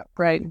recent breakup,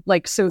 right?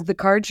 So the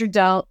cards are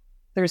dealt,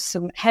 there's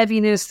some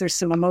heaviness, there's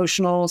some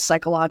emotional,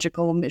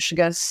 psychological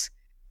mishigas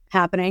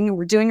happening. And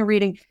we're doing a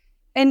reading.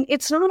 And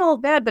it's not all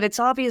bad, but it's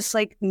obvious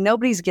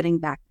nobody's getting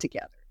back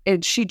together.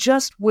 And she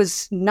just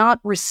was not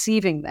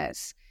receiving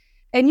this.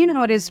 And you know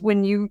how it is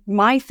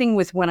my thing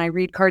with when I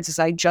read cards is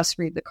I just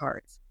read the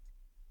cards.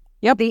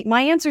 Yep.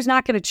 My answer is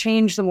not going to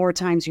change the more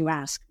times you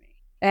ask me.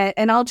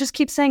 And I'll just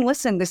keep saying,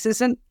 listen, this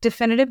isn't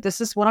definitive.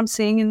 This is what I'm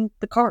seeing in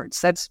the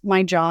cards. That's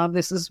my job.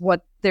 This is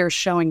what they're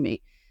showing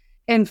me.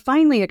 And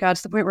finally, it got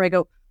to the point where I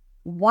go,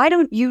 why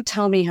don't you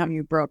tell me how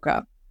you broke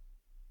up?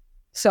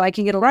 So I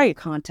can get a right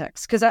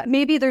context. Because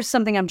maybe there's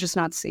something I'm just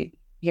not seeing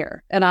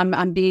here. And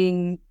I'm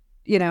being,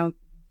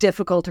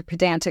 difficult or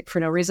pedantic for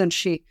no reason.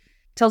 She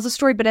tells a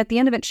story, but at the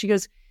end of it, she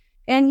goes,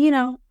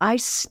 and, I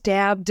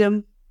stabbed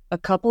him a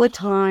couple of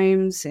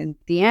times, and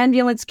the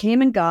ambulance came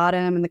and got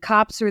him, and the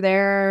cops are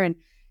there, and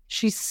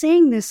she's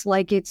saying this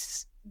like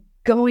it's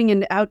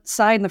going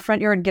outside in the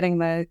front yard and getting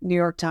the New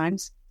York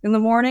Times in the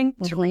morning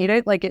to read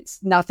it, like it's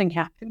nothing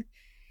happened.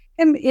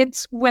 And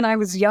it's when I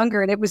was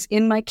younger, and it was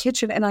in my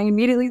kitchen, and I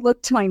immediately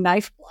looked to my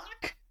knife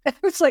block. I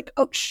was like,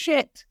 oh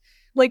shit,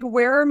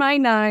 where are my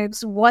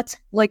knives?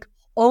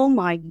 Oh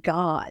my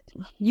God,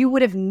 you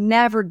would have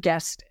never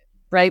guessed it,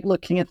 right?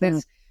 Looking at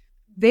this.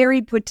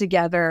 Very put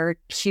together,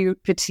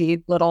 cute,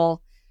 petite,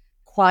 little,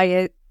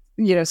 quiet,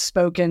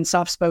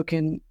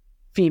 soft-spoken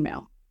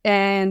female.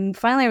 And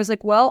finally I was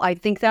like, well, I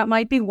think that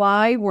might be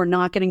why we're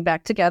not getting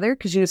back together,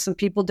 because, some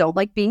people don't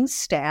like being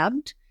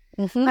stabbed.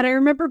 Mm-hmm. And I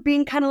remember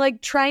being kind of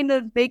like trying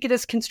to make it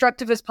as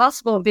constructive as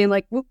possible and being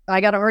like, whoop, I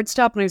got a hard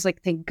stop. And I was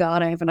like, thank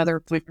God I have another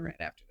appointment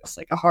right after this,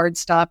 like a hard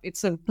stop.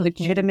 It's a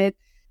legitimate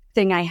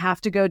thing I have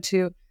to go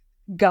to.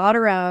 Got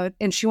her out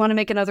and she wanted to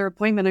make another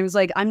appointment. I was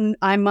like, I'm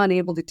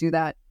unable to do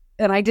that.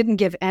 And I didn't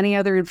give any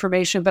other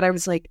information, but I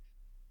was like,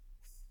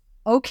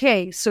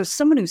 okay, so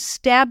someone who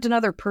stabbed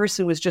another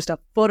person was just a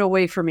foot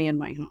away from me in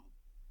my home.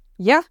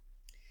 Yeah.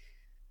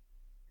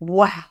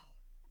 Wow.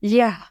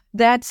 Yeah,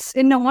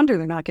 and no wonder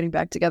they're not getting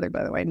back together,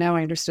 by the way. Now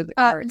I understood the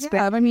cards.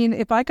 Yeah, I mean,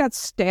 if I got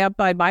stabbed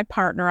by my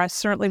partner, I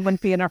certainly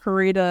wouldn't be in a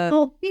hurry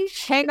to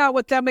hang out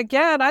with them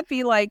again. I'd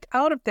be like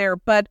out of there.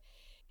 But,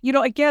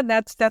 again,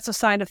 that's a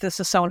sign if this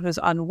is someone who's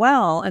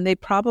unwell and they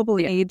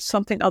probably need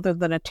something other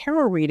than a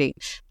tarot reading.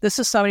 This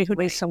is somebody who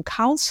needs some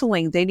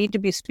counseling. They need to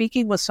be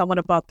speaking with someone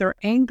about their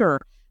anger,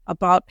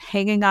 about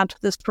hanging on to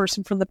this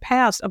person from the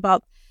past,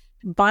 about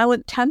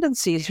violent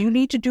tendencies. You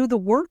need to do the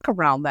work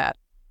around that.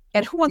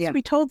 And who wants to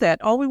be told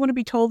that? All we want to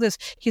be told is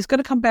he's going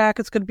to come back.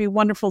 It's going to be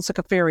wonderful. It's like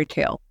a fairy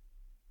tale.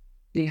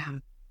 Yeah.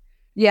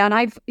 Yeah. And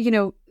I've,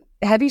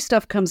 heavy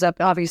stuff comes up,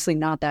 obviously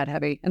not that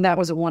heavy. And that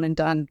was a one and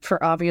done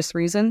for obvious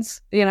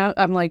reasons.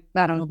 I'm like,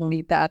 I don't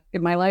need that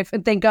in my life.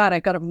 And thank God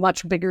I've got a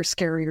much bigger,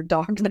 scarier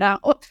dog now.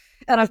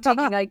 And I'm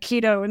taking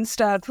Aikido and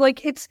stuff.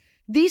 Like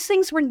these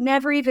things were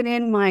never even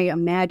in my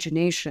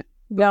imagination.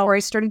 Before I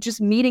started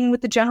just meeting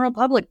with the general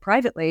public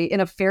privately in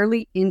a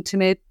fairly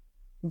intimate,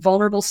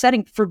 vulnerable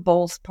setting for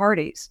both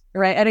parties,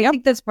 right? And I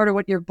think that's part of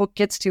what your book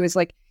gets to is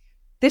like,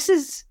 this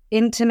is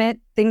intimate.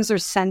 Things are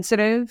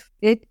sensitive.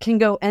 It can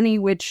go any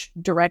which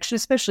direction,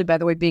 especially, by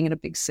the way, being in a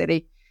big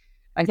city.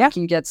 I think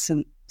you get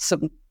some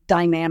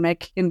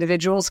dynamic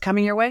individuals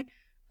coming your way.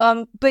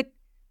 But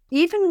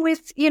even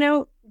with,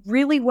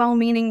 really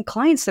well-meaning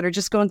clients that are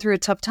just going through a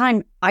tough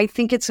time, I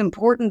think it's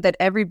important that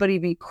everybody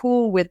be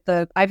cool with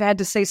I've had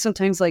to say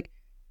sometimes, like,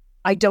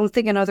 I don't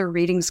think another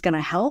reading's going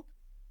to help.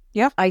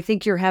 Yeah. I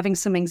think you're having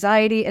some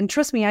anxiety. And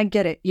trust me, I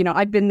get it.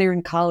 I've been there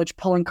in college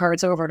pulling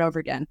cards over and over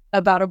again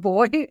about a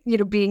boy,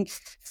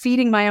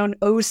 feeding my own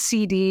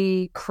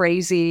OCD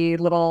crazy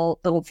little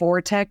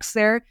vortex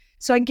there.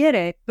 So I get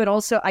it. But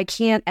also I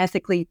can't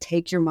ethically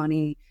take your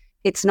money.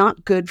 It's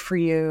not good for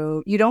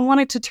you. You don't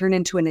want it to turn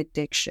into an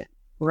addiction,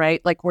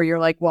 right? Like where you're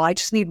like, well, I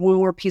just need one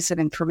more piece of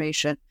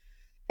information.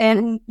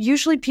 And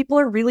usually people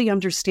are really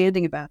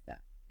understanding about that.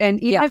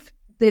 And even if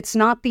it's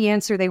not the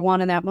answer they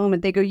want in that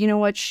moment, they go, you know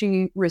what,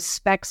 she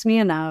respects me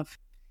enough.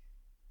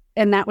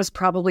 And that was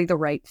probably the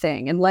right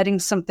thing, and letting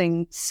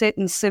something sit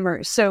and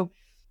simmer. So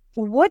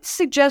what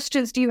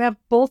suggestions do you have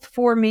both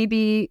for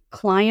maybe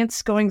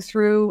clients going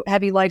through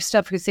heavy life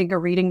stuff who think a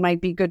reading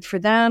might be good for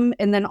them,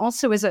 and then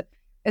also as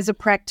a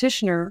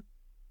practitioner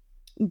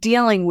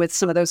dealing with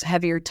some of those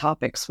heavier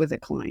topics with a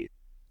client?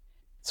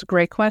 It's a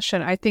great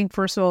question. I think,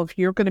 first of all, if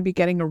you're going to be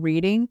getting a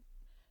reading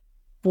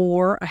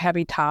for a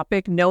heavy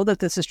topic, know that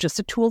this is just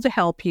a tool to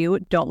help you.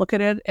 Don't look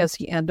at it as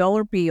the end all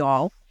or be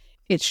all.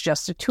 It's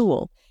just a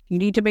tool. You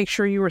need to make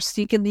sure you are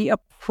seeking the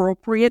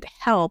appropriate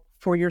help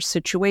for your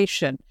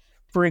situation.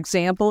 For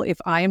example, if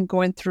I am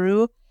going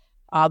through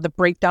the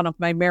breakdown of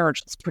my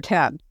marriage, let's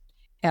pretend,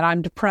 and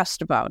I'm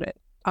depressed about it,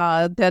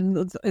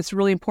 then it's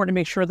really important to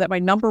make sure that my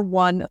number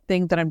one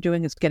thing that I'm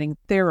doing is getting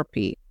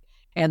therapy.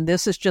 And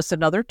this is just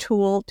another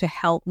tool to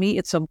help me.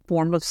 It's a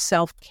form of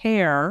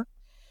self-care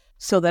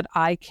so that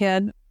I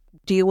can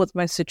deal with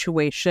my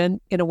situation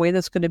in a way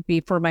that's going to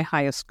be for my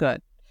highest good.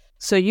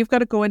 So you've got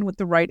to go in with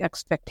the right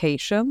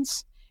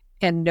expectations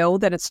and know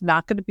that it's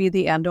not going to be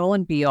the end all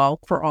and be all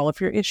for all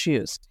of your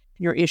issues.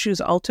 Your issues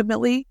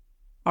ultimately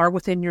are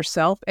within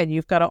yourself, and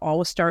you've got to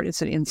always start.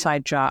 It's an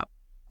inside job.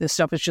 This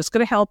stuff is just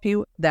going to help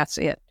you. That's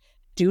it.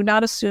 Do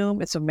not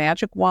assume it's a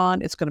magic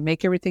wand. It's going to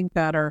make everything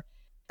better.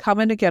 Come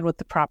in again with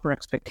the proper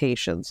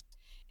expectations.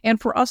 And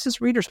for us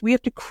as readers, we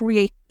have to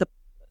create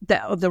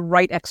the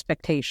right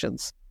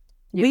expectations.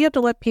 We have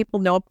to let people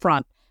know up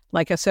front.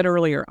 Like I said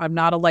earlier, I'm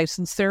not a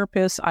licensed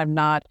therapist. I'm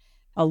not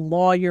a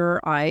lawyer.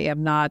 I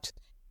am not,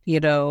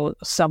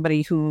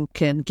 somebody who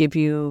can give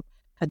you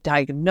a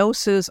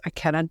diagnosis. I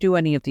cannot do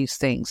any of these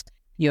things.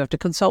 You have to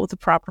consult with a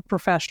proper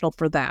professional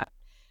for that.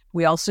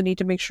 We also need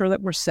to make sure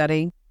that we're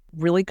setting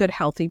really good,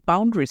 healthy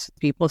boundaries with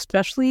people,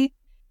 especially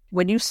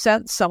when you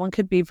sense someone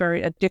could be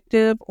very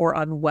addictive or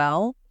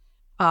unwell.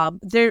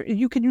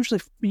 You can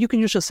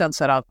usually sense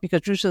that out,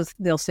 because usually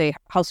they'll say,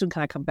 how soon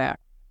can I come back?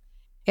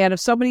 And if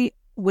somebody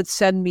would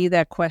send me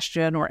that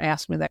question or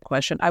ask me that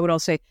question, I would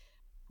always say,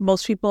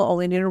 most people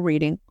only need a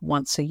reading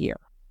once a year.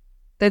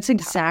 That's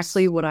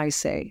exactly what I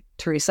say,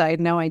 Theresa. I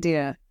had no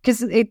idea,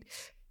 because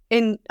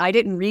I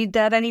didn't read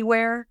that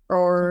anywhere,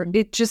 or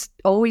it just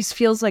always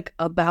feels like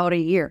about a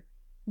year.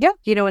 Yeah.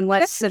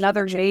 Unless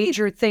another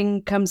major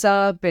thing comes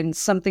up and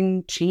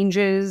something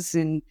changes,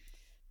 and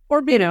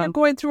or maybe you're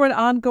going through an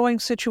ongoing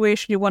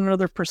situation, you want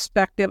another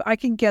perspective. I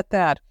can get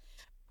that.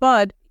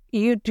 But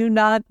you do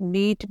not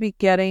need to be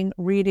getting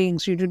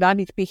readings. You do not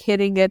need to be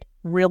hitting it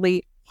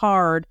really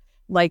hard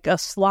like a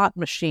slot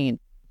machine.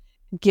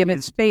 give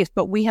it space.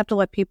 But we have to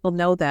let people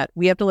know that.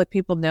 We have to let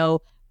people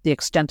know the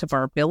extent of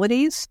our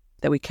abilities,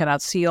 that we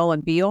cannot see all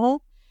and be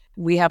all.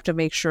 We have to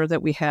make sure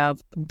that we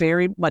have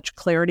very much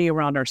clarity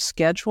around our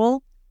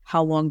schedule,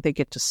 how long they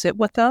get to sit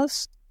with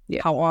us,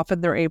 how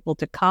often they're able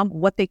to come,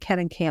 what they can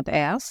and can't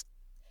ask.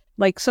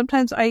 Like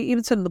sometimes I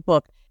even said in the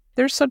book,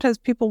 there's sometimes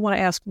people want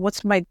to ask,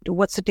 what's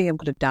the day I'm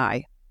going to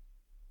die?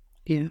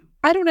 Yeah.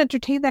 I don't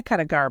entertain that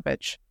kind of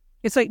garbage.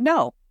 It's like,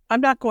 no,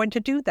 I'm not going to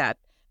do that.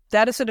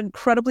 That is an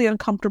incredibly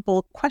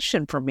uncomfortable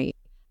question for me.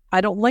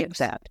 I don't like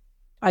that.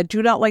 I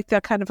do not like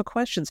that kind of a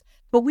questions.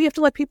 But we have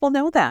to let people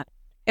know that.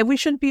 And we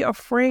shouldn't be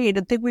afraid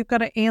and think we've got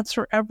to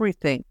answer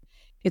everything.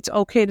 It's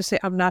okay to say,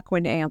 I'm not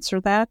going to answer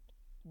that.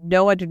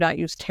 No, I do not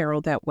use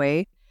tarot that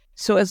way.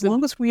 So as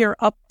long as we are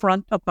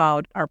upfront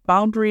about our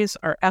boundaries,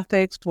 our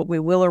ethics, what we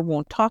will or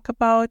won't talk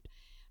about,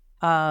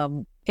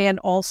 and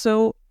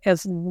also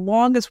as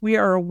long as we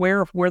are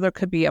aware of where there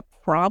could be a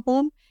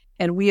problem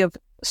and we have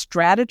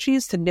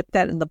strategies to nip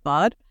that in the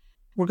bud,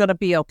 we're going to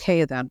be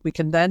okay then. We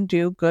can then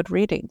do good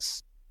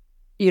readings.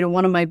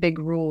 One of my big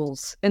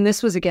rules, and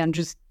this was, again,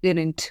 just an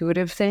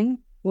intuitive thing,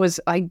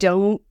 was I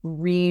don't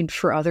read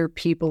for other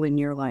people in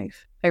your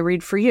life. I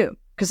read for you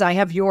because I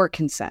have your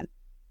consent,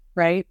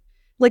 right?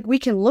 Like we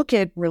can look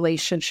at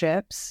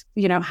relationships,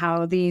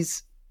 how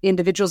these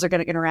individuals are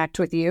going to interact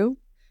with you,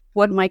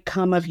 what might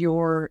come of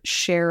your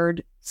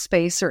shared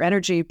space or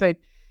energy. But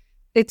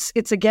it's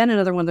again,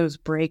 another one of those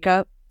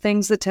breakup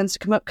things that tends to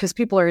come up because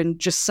people are in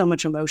just so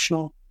much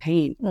emotional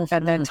pain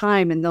at that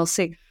time. And they'll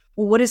say,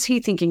 well, what is he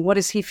thinking? What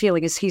is he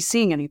feeling? Is he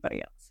seeing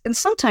anybody else? And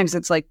sometimes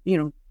it's like,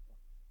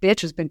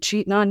 bitch has been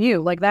cheating on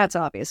you. Like that's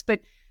obvious.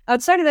 But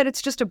outside of that,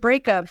 it's just a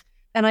breakup.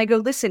 And I go,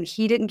 listen,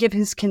 he didn't give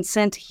his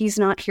consent. He's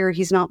not here.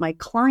 He's not my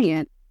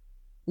client.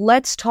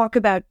 Let's talk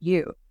about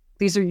you.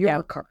 These are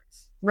your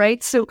cards,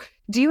 right? So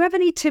do you have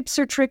any tips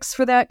or tricks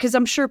for that? Because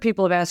I'm sure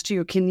people have asked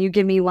you, can you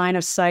give me line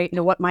of sight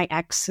into what my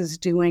ex is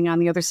doing on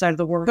the other side of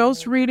the world?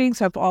 Those readings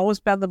have always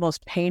been the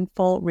most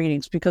painful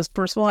readings because,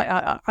 first of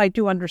all, I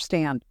do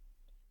understand.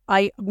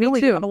 I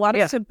really have a lot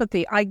of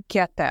sympathy. I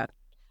get that.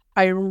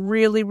 I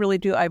really, really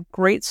do. I have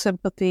great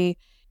sympathy.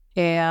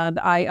 And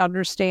I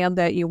understand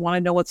that you want to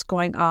know what's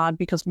going on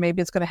because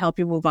maybe it's going to help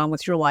you move on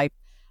with your life.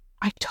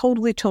 I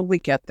totally, totally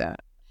get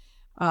that.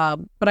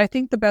 But I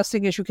think the best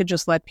thing is you could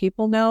just let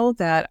people know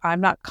that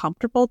I'm not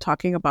comfortable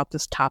talking about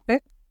this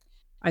topic.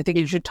 I think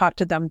you should talk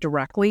to them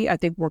directly. I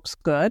think works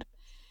good.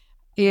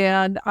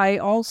 And I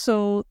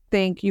also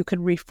think you can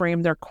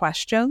reframe their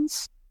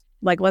questions.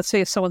 Like, let's say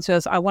if someone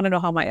says, I want to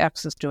know how my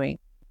ex is doing.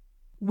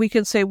 We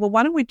can say, well,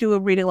 why don't we do a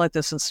reading like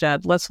this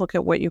instead? Let's look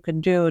at what you can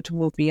do to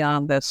move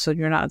beyond this so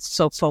you're not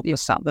so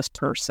focused on this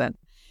person.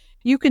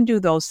 You can do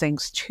those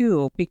things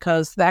too,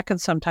 because that can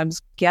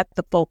sometimes get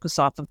the focus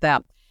off of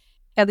them.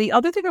 And the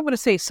other thing I'm going to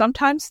say,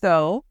 sometimes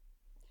though,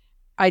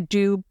 I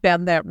do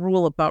bend that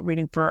rule about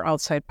reading for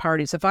outside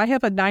parties. If I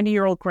have a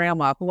 90-year-old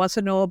grandma who wants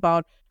to know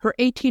about her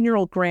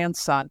 18-year-old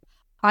grandson,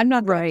 I'm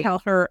not going to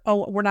tell her,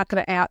 oh, we're not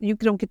going to ask, you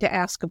don't get to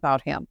ask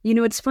about him.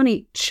 It's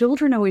funny.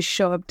 Children always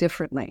show up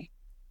differently.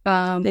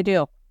 They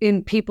do.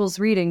 In people's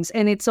readings.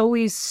 And it's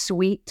always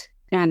sweet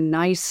and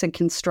nice and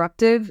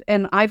constructive.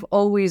 And I've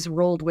always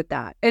rolled with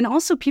that. And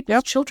also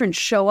people's children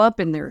show up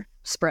in their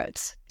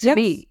spreads to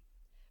me.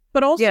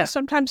 But also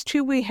sometimes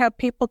too, we have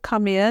people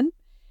come in,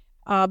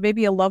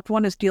 maybe a loved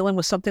one is dealing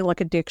with something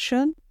like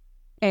addiction.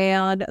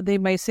 And they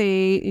may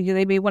say,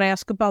 they may want to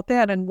ask about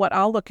that. And what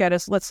I'll look at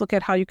is, let's look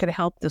at how you can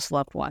help this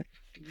loved one.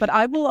 But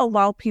I will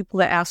allow people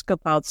to ask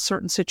about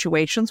certain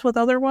situations with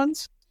other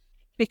ones.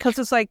 Because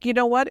it's like, you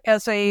know what,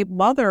 as a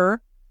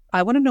mother,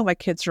 I want to know my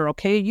kids are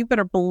okay. You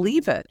better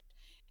believe it.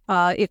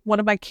 If one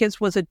of my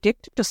kids was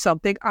addicted to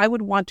something, I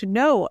would want to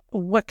know,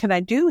 what can I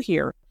do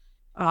here?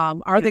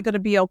 Are they going to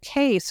be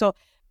okay? So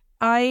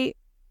I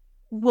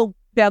will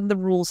bend the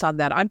rules on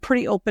that. I'm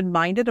pretty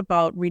open-minded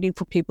about reading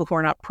for people who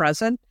are not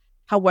present.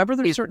 However,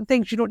 there's certain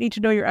things you don't need to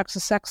know your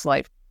ex's sex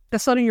life.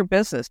 That's none of your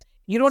business.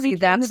 You don't need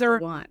to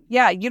know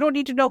you don't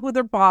need to know who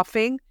they're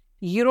boffing.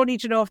 You don't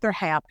need to know if they're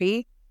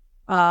happy.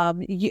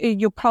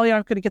 You probably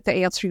aren't going to get the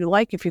answer you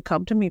like if you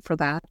come to me for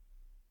that.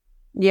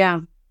 Yeah.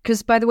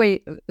 Because, by the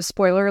way,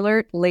 spoiler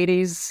alert,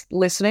 ladies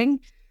listening,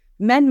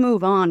 men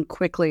move on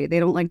quickly. They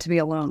don't like to be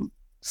alone.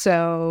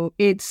 So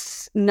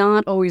it's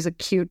not always a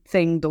cute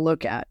thing to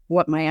look at,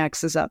 what my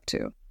ex is up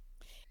to.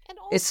 And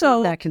also, it's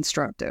not that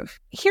constructive.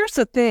 Here's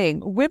the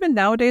thing. Women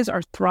nowadays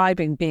are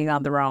thriving being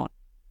on their own.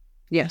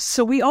 Yes.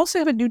 So we also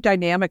have a new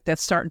dynamic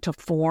that's starting to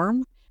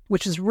form,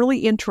 which is really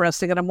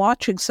interesting. And I'm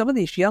watching some of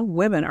these young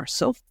women are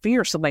so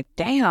fierce. I'm like,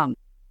 damn,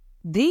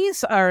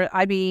 these are,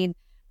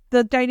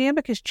 the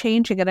dynamic is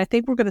changing. And I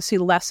think we're going to see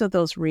less of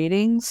those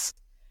readings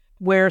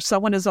where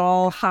someone is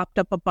all hopped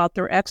up about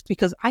their ex,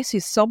 because I see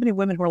so many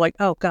women who are like,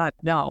 oh God,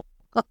 no,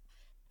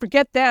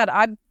 forget that.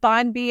 I'm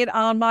fine being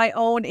on my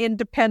own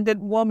independent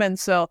woman.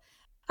 So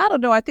I don't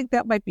know. I think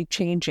that might be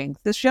changing.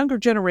 This younger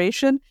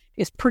generation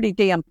is pretty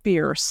damn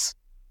fierce.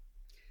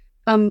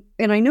 And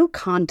I know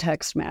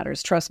context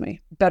matters, trust me,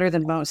 better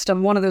than most.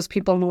 I'm one of those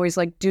people. I'm always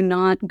like, do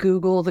not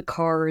Google the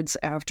cards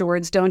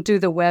afterwards. Don't do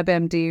the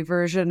WebMD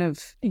version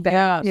of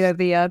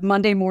the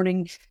Monday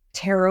morning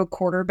tarot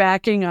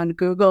quarterbacking on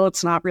Google.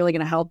 It's not really going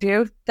to help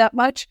you that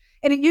much.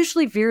 And it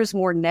usually veers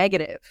more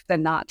negative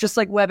than not. Just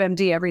like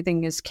WebMD,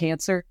 everything is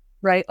cancer,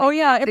 right? Oh,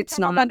 yeah. It's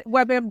not on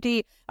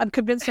WebMD. I'm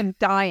convinced I'm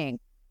dying.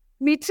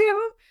 Me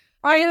too.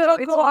 I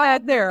don't go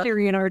on there.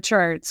 Mercury in our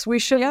charts. We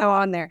should go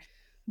on there.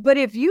 But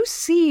if you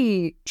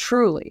see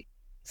truly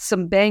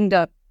some banged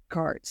up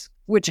cards,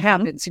 which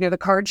happens, the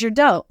cards you're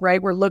dealt,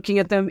 right? We're looking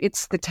at them.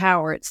 It's the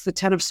Tower. It's the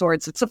 10 of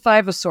Swords. It's the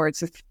 5 of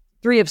Swords. It's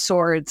 3 of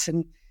Swords.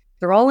 And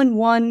they're all in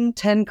one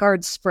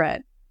 10-card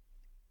spread.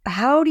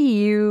 How do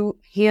you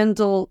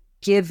handle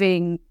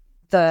giving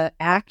the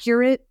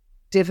accurate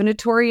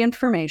divinatory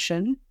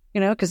information,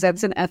 because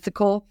that's an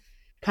ethical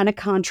kind of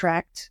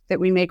contract that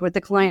we make with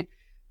the client,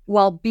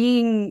 while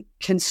being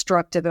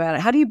constructive about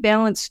it? How do you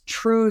balance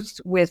truth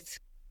with,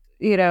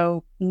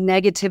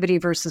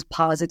 negativity versus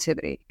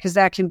positivity? Because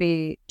that can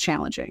be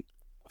challenging.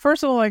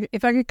 First of all,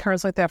 if I get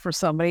cards like that for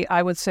somebody,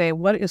 I would say,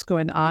 what is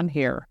going on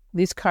here?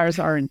 These cards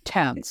are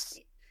intense.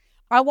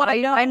 I want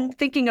to know. I'm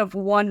thinking of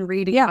one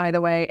reading, by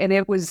the way, and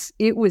it was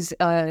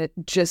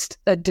just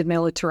a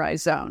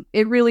demilitarized zone.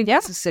 It really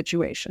was a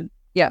situation.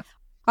 Yeah.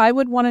 I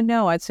would want to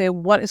know. I'd say,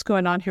 what is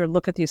going on here?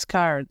 Look at these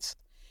cards.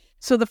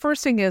 So the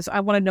first thing is, I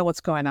want to know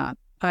what's going on.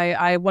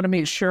 I want to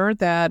make sure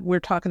that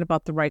we're talking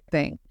about the right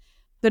thing.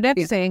 The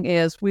next thing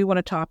is, we want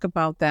to talk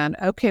about then,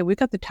 okay, we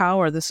got the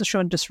Tower. This is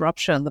showing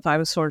disruption. The 5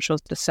 of Swords shows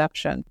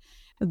deception.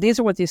 These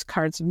are what these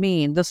cards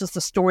mean. This is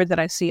the story that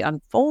I see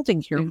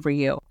unfolding here for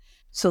you.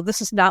 So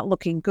this is not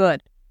looking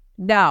good.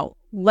 Now,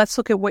 let's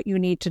look at what you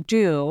need to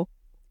do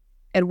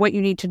and what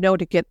you need to know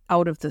to get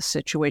out of this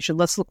situation.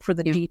 Let's look for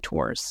the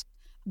detours.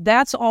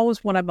 That's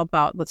always what I'm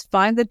about. Let's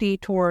find the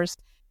detours,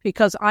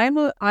 because I'm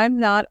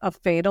not a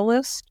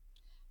fatalist.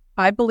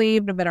 I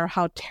believe no matter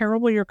how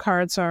terrible your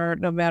cards are,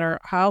 no matter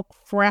how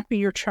crappy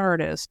your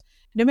chart is,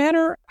 no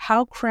matter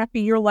how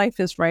crappy your life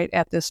is right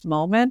at this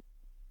moment,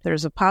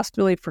 there's a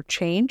possibility for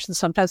change. And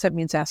sometimes that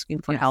means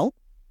asking for help.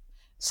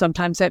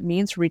 Sometimes that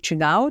means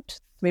reaching out,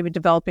 maybe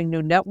developing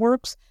new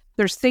networks.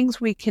 There's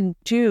things we can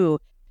do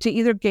to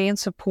either gain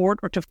support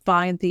or to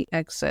find the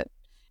exit.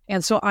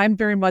 And so I'm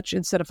very much,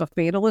 instead of a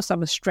fatalist,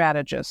 I'm a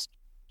strategist.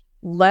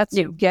 Let's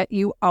get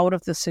you out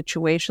of the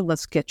situation.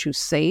 Let's get you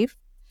safe.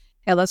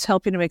 And let's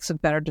help you to make some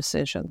better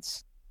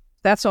decisions.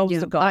 That's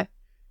always the goal.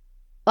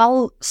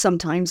 I'll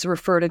sometimes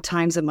refer to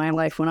times in my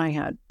life when I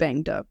had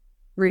banged up.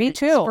 Me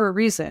too. For a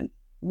reason.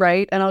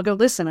 Right. And I'll go,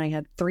 listen, I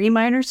had 3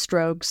 minor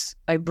strokes.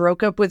 I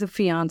broke up with a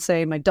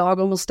fiance. My dog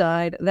almost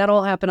died. That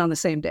all happened on the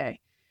same day.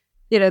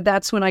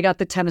 That's when I got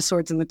the 10 of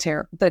Swords and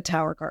the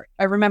Tower card.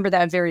 I remember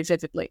that very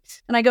vividly.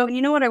 And I go,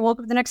 you know what? I woke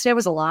up the next day. I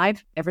was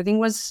alive. Everything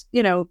was,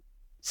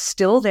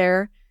 still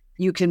there.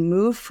 You can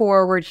move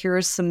forward. Here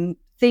are some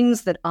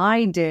things that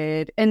I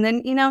did. And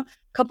then, a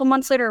couple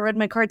months later, I read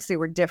my cards. They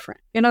were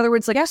different. In other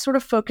words, sort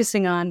of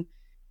focusing on,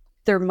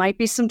 there might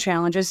be some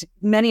challenges.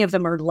 Many of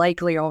them are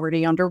likely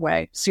already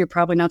underway, so you're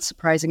probably not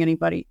surprising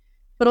anybody.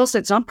 But also,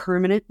 it's not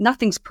permanent.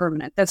 Nothing's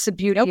permanent. That's the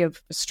beauty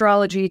of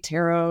astrology,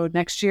 tarot.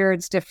 Next year,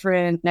 it's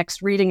different.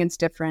 Next reading, it's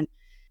different.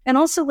 And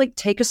also,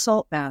 take a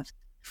salt bath.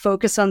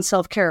 Focus on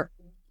self-care.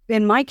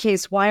 In my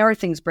case, why are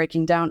things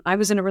breaking down? I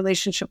was in a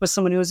relationship with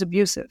someone who was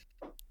abusive,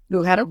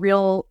 who had a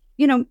real,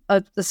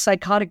 a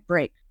psychotic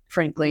break,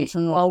 frankly,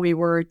 while we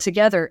were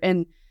together.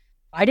 And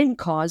I didn't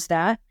cause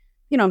that.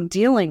 I'm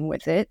dealing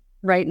with it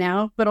right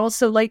now, but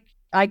also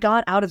I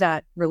got out of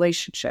that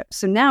relationship.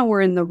 So now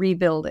we're in the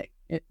rebuilding,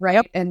 right?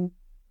 Yep. And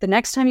the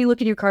next time you look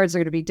at your cards,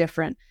 they're going to be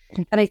different.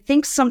 And I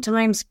think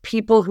sometimes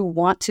people who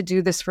want to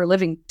do this for a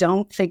living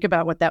don't think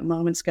about what that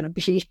moment's going to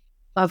be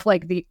of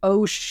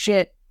oh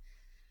shit,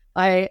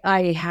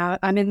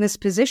 I'm in this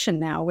position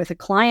now with a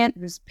client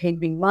who's paid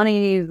me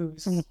money,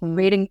 who's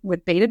waiting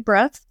with bated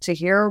breath to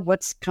hear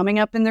what's coming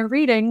up in their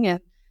reading. And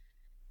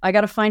I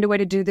got to find a way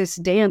to do this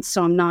dance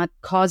so I'm not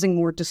causing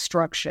more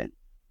destruction.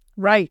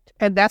 Right.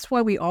 And that's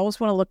why we always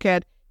want to look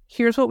at,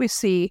 here's what we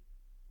see.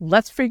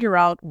 Let's figure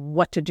out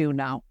what to do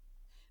now.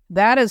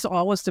 That is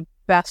always the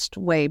best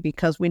way,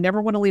 because we never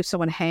want to leave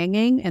someone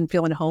hanging and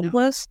feeling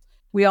homeless. No.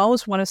 We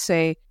always want to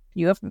say,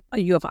 you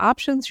have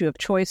options, you have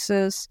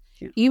choices.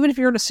 Yeah. Even if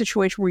you're in a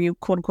situation where you,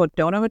 quote unquote,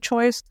 don't have a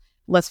choice,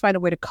 let's find a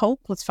way to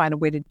cope. Let's find a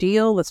way to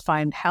deal. Let's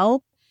find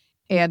help.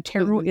 And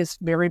tarot is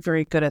very,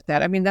 very good at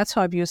that. I mean, that's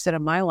how I've used it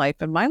in my life.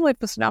 And my life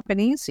has not been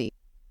easy.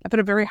 I've had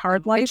a very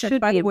hard life. It should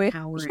by be the way,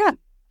 empowering. Yeah.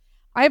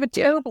 I have a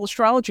terrible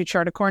astrology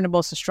chart according to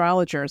most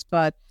astrologers,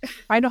 but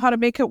I know how to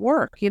make it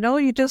work. You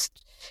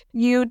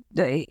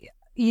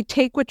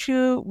take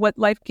what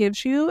life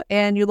gives you,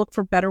 and you look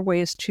for better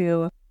ways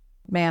to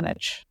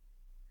manage.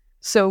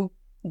 So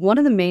one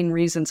of the main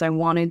reasons I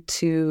wanted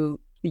to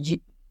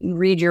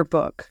read your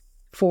book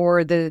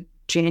for the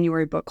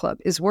January book club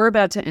is we're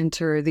about to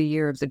enter the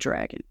year of the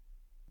dragon.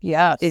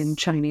 Yes. In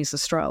Chinese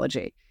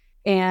astrology.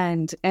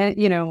 And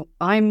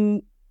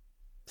I'm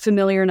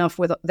familiar enough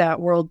with that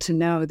world to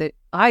know that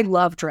I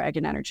love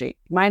dragon energy.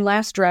 My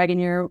last dragon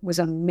year was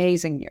an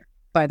amazing year.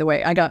 by the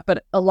way.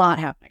 But a lot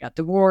happened. I got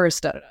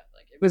divorced. Like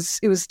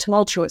it was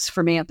tumultuous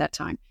for me at that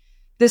time.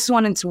 This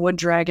one, it's wood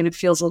dragon. It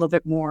feels a little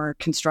bit more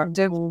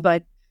constructive,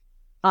 but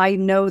I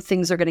know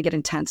things are going to get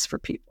intense for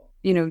people.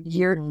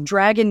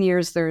 Dragon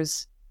years,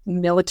 there's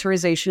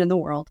militarization in the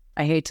world.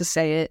 I hate to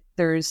say it.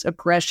 There's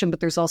aggression,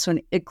 but there's also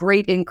a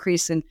great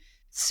increase in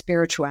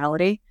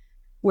spirituality,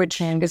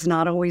 which is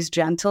not always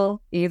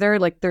gentle either.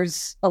 Like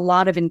there's a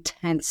lot of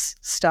intense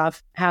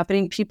stuff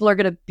happening. People are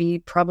going to be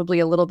probably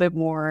a little bit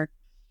more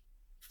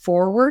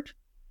forward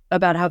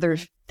about how they're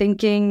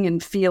thinking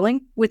and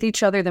feeling with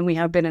each other than we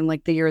have been in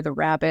like the year of the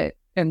rabbit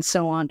and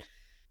so on.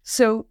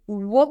 So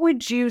what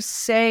would you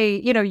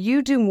say,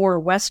 you do more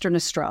Western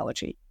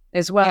astrology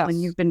as well, Yes.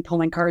 and you've been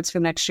pulling cards for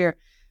next year.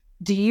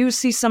 Do you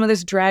see some of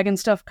this dragon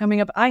stuff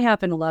coming up? I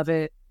happen to love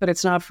it, but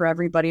it's not for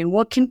everybody. And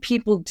what can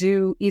people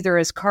do either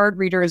as card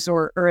readers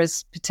or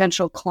as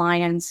potential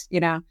clients,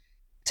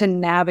 to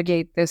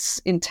navigate this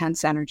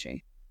intense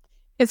energy?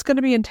 It's going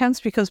to be intense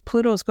because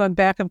Pluto is going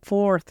back and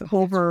forth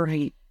over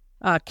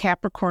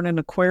Capricorn and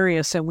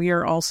Aquarius, and we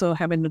are also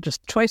having a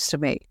choice to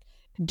make.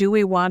 Do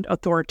we want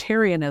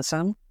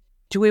authoritarianism?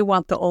 Do we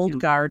want the old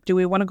guard? Do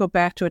we want to go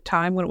back to a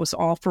time when it was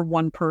all for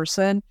one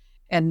person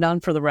and none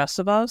for the rest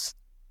of us?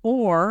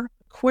 Or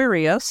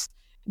Aquarius,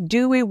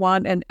 do we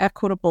want an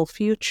equitable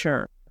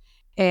future?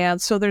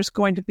 And so there's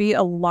going to be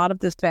a lot of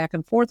this back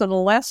and forth. And the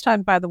last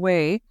time, by the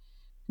way,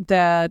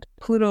 that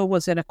Pluto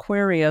was in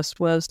Aquarius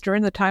was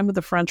during the time of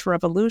the French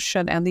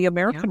Revolution and the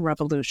American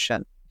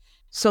Revolution.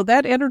 So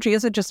that energy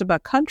isn't just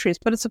about countries,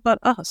 but it's about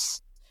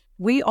us.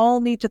 We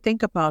all need to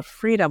think about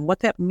freedom, what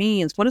that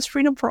means. What does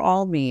freedom for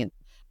all mean?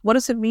 What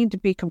does it mean to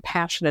be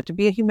compassionate, to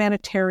be a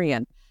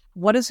humanitarian?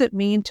 What does it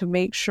mean to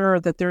make sure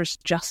that there's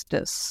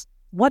justice?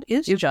 What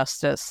is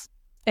justice?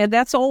 And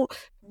that's all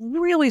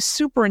really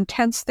super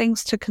intense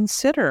things to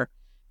consider.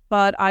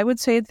 But I would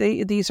say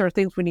these are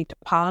things we need to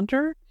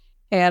ponder.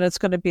 And it's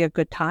going to be a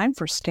good time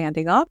for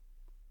standing up,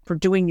 for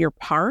doing your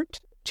part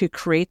to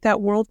create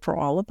that world for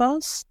all of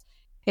us.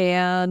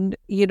 And,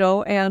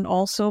 and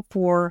also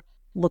for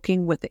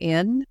looking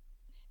within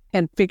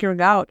and figuring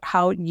out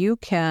how you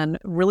can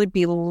really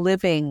be a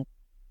living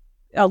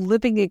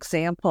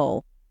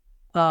example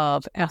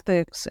of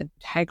ethics,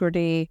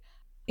 integrity,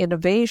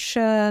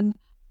 innovation,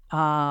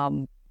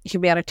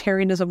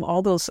 humanitarianism,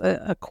 all those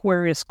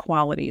Aquarius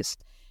qualities.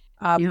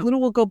 Pluto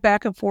will go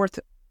back and forth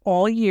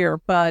all year,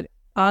 but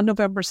on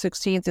November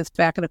 16th, it's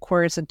back in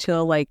Aquarius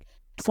until like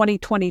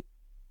 2020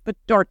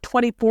 or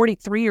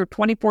 2043 or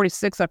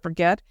 2046, I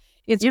forget.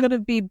 It's going to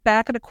be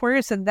back in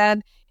Aquarius, and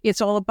then it's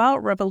all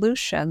about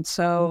revolution.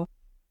 So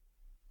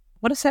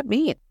what does that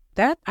mean?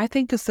 That, I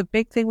think, is the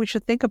big thing we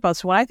should think about.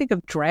 So when I think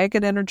of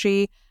dragon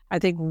energy, I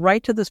think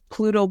right to this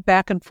Pluto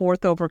back and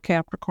forth over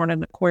Capricorn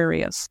and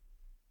Aquarius.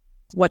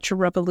 What's your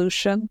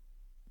revolution?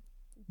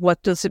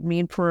 What does it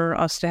mean for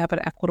us to have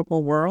an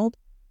equitable world?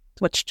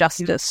 What's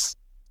justice?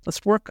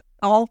 Let's work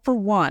all for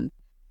one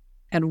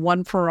and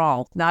one for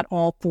all, not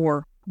all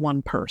for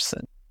one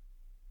person.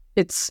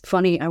 It's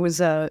funny. I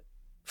was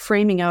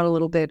framing out a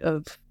little bit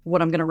of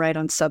what I'm going to write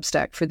on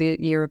Substack for the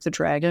Year of the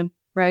Dragon,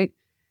 right?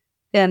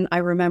 And I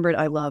remembered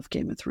I love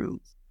Game of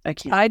Thrones.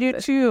 I do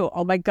too.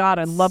 Oh my God,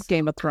 I love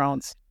Game of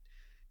Thrones.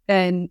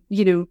 And,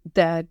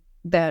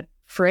 that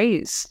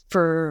phrase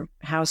for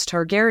House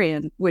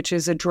Targaryen, which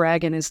is a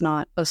dragon is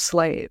not a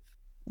slave.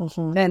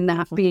 Mm-hmm. And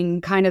that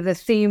being kind of the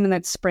theme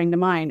that sprang to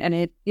mind. And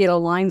it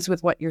aligns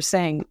with what you're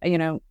saying.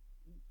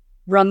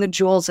 Run the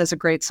Jewels has a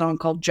great song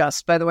called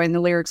Just, by the way, and the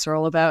lyrics are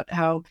all about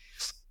how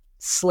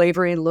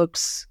slavery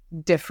looks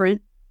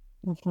different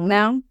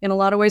now in a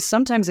lot of ways.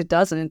 Sometimes it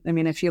doesn't. I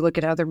mean, if you look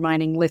at how they're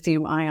mining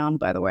lithium ion,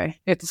 by the way,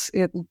 it's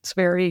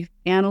very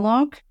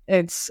analog.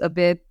 It's a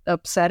bit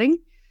upsetting.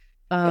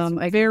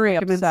 It's very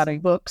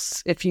upsetting.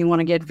 Books if you want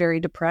to get very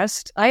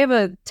depressed. I have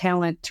a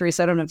talent,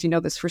 Theresa, I don't know if you know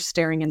this, for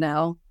staring into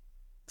hell.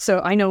 So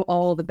I know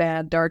all the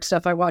bad, dark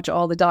stuff. I watch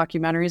all the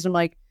documentaries. I'm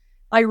like,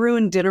 I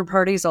ruin dinner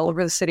parties all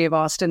over the city of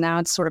Austin now.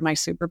 It's sort of my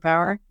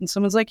superpower. And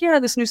someone's like, yeah,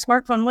 this new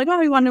smartphone. I'm like,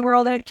 oh, you want to know where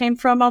all that came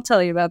from? I'll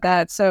tell you about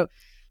that. So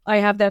I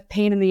have that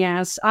pain in the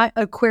ass.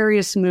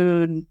 Aquarius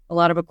moon, a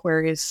lot of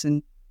Aquarius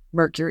and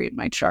Mercury in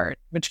my chart,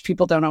 which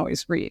people don't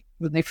always read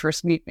when they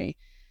first meet me.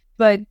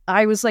 But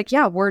I was like,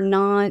 yeah,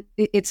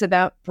 it's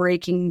about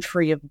breaking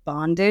free of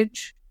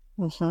bondage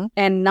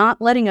and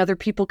not letting other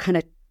people kind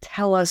of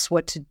tell us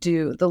what to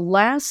do. The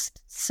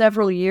last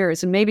several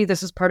years, and maybe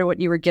this is part of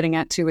what you were getting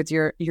at too with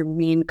your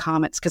mean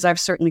comments, because I've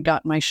certainly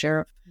got my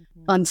share of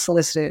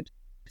unsolicited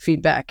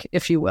feedback,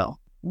 if you will,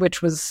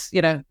 which was,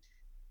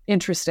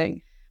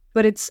 interesting.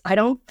 But I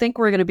don't think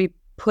we're going to be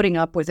putting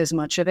up with as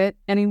much of it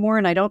anymore.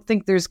 And I don't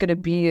think there's going to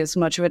be as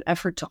much of an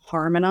effort to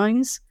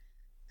harmonize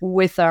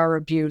with our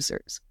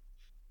abusers.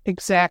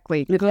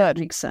 Exactly. If that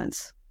makes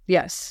sense.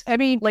 Yes. I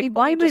mean, like,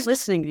 why am I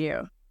listening to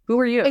you? Who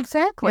are you?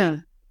 Exactly. Yeah.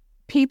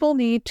 People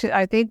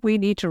I think we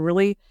need to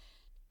really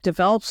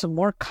develop some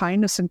more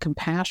kindness and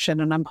compassion.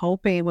 And I'm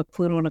hoping with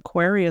Pluto and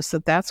Aquarius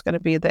that that's going to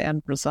be the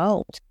end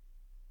result.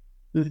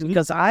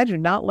 Because I do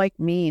not like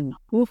mean.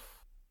 Oof.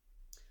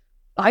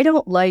 I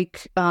don't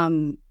like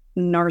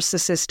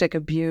narcissistic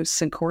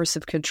abuse and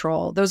coercive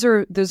control. Those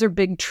are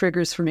big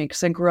triggers for me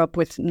because I grew up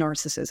with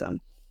narcissism.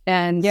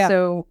 And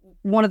so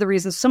one of the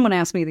reasons someone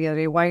asked me the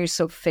other day, why are you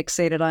so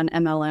fixated on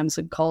MLMs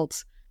and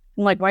cults?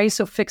 I'm like, why are you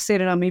so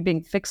fixated on me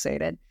being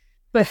fixated?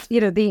 But,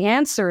 the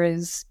answer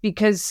is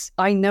because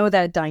I know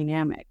that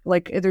dynamic.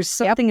 Like, there's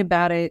something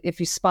about it. If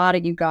you spot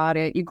it, you got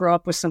it. You grow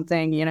up with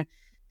something,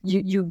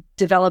 you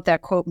develop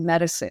that, quote,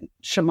 medicine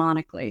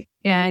shamanically.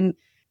 And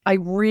I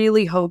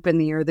really hope in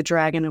the year of the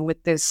dragon and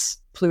with this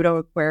Pluto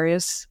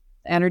Aquarius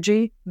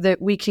energy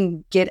that we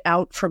can get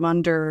out from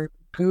under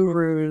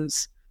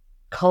gurus,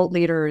 cult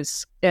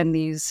leaders, and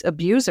these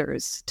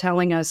abusers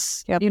telling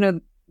us,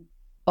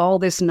 all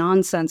this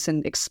nonsense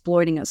and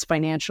exploiting us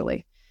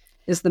financially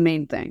is the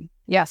main thing.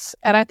 Yes.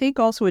 And I think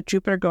also with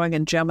Jupiter going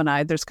in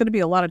Gemini, there's going to be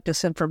a lot of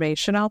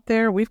disinformation out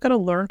there. We've got to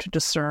learn to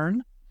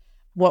discern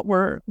what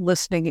we're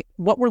listening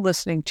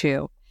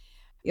to.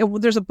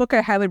 There's a book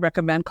I highly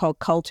recommend called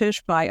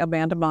Cultish by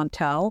Amanda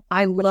Montell.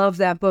 I love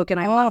that book and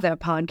I love that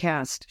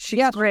podcast.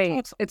 She's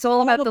great. It's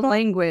all about the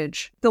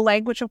language. The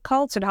language of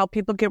cults and how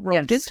people get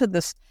roped into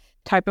this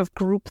type of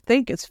group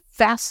think. It's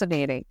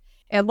fascinating.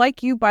 And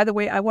like you, by the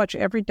way, I watch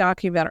every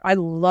documentary. I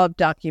love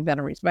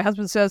documentaries. My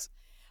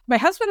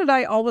husband and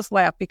I always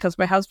laugh because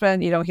my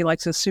husband, he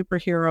likes his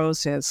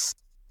superheroes, his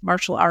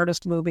martial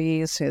artist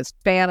movies, his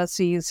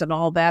fantasies and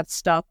all that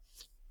stuff.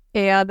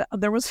 And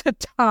there was a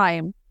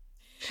time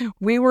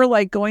we were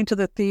like going to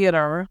the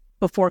theater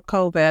before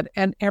COVID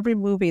and every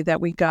movie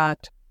that we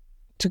got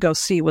to go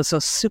see was a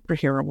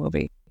superhero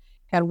movie.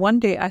 And one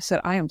day I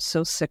said, I am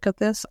so sick of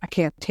this. I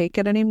can't take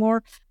it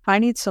anymore. I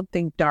need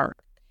something dark.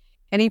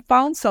 And he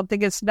found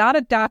something. It's not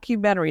a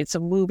documentary. It's a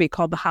movie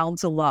called The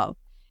Hounds of Love.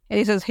 And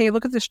he says, hey,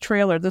 look at this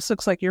trailer. This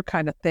looks like your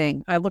kind of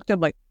thing. I looked at him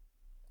like,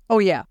 oh,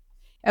 yeah.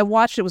 And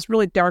watched it. It was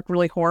really dark,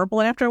 really horrible.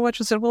 And after I watched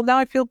it, I said, well, now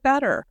I feel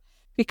better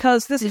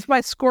because this is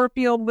my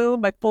Scorpio moon,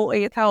 my full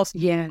 8th house.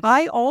 Yes.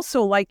 I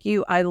also, like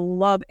you, I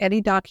love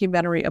any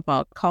documentary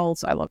about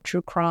cults. I love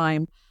true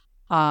crime.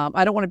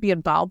 I don't want to be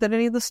involved in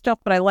any of this stuff,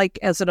 but I like,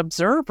 as an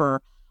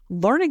observer,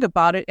 learning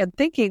about it and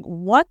thinking,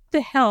 what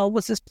the hell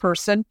was this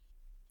person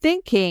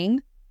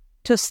thinking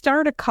to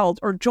start a cult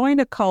or join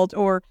a cult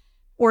or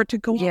to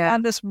go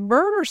on this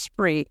murder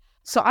spree?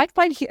 So I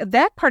find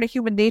that part of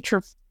human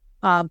nature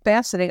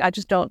fascinating. I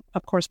just don't,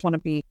 of course, want to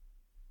be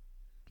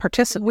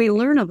participating. We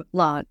learn a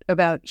lot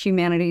about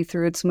humanity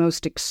through its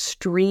most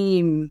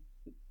extreme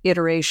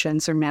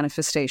iterations or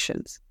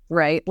manifestations,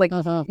 right? Like,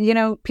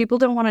 people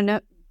don't want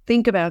to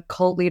think about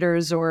cult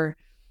leaders or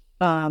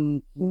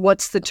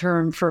what's the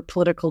term for a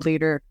political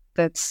leader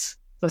that's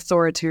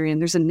authoritarian.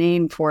 There's a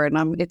name for it,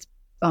 and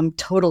I'm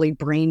totally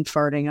brain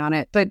farting on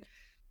it. But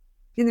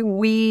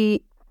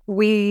we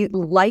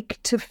like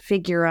to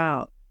figure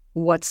out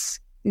what's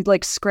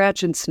like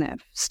scratch and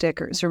sniff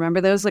stickers.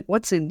 Remember those? Like,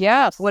 what's in?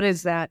 Yes. What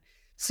is that?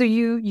 So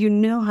you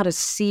know how to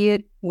see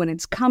it when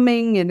it's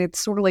coming, and it's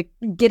sort of like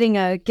getting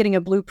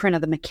a blueprint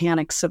of the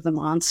mechanics of the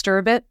monster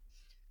a bit.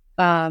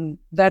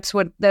 That's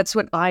what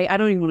I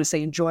don't even want to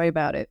say enjoy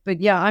about it. But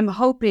yeah, I'm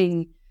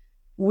hoping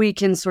we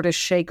can sort of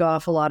shake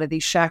off a lot of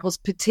these shackles,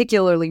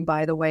 particularly,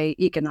 by the way,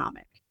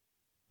 economic.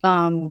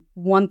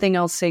 One thing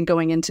I'll say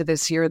going into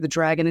this year, the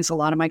dragon, is a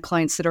lot of my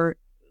clients that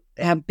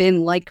have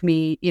been like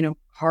me,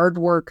 hard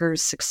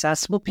workers,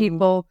 successful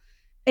people,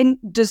 and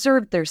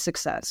deserved their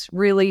success,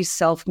 really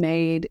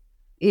self-made.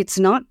 It's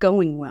not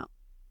going well.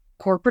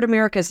 Corporate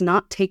America is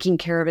not taking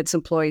care of its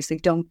employees. They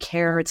don't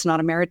care. It's not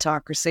a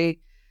meritocracy.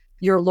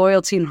 Your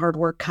loyalty and hard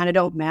work kind of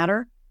don't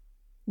matter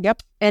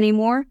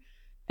anymore.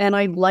 And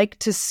I'd like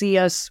to see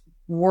us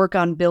work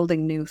on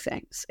building new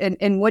things.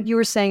 And what you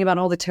were saying about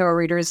all the tarot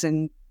readers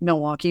in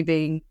Milwaukee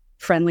being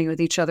friendly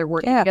with each other,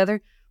 working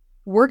together,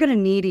 we're going to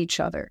need each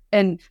other.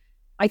 And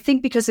I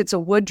think because it's a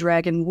wood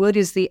dragon, wood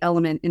is the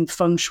element in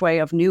feng shui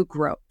of new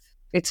growth.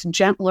 It's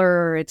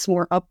gentler, it's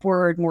more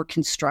upward, more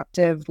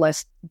constructive,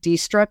 less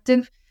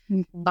destructive.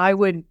 Mm-hmm. I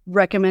would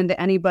recommend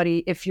to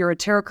anybody, if you're a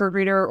tarot card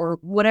reader or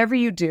whatever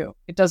you do,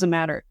 it doesn't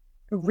matter,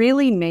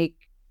 really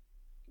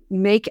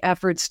make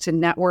efforts to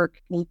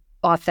network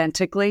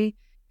authentically,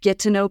 get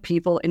to know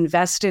people,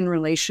 invest in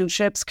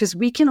relationships, because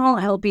we can all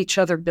help each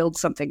other build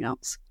something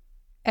else.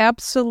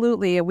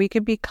 Absolutely. And we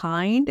can be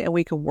kind and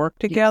we can work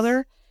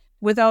together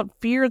without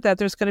fear that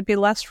there's going to be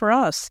less for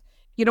us.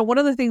 One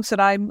of the things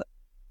that I'm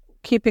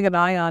keeping an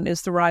eye on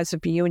is the rise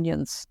of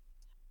unions.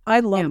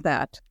 I love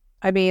that.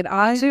 I mean,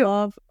 I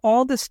love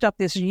all this stuff,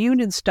 this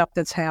union stuff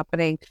that's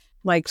happening,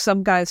 like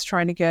some guys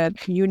trying to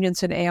get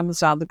unions in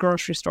Amazon, the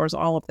grocery stores,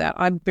 all of that.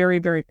 I'm very,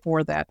 very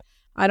for that.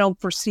 I don't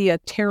foresee a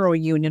tarot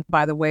union,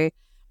 by the way,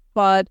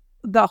 but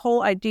the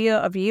whole idea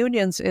of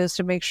unions is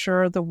to make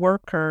sure the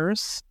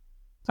workers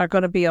are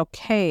going to be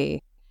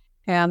okay.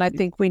 And I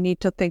think we need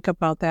to think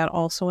about that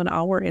also in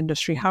our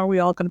industry. How are we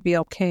all going to be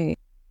okay?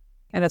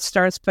 And it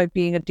starts by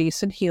being a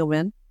decent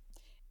human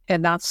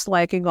and not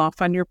slagging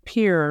off on your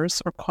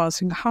peers or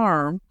causing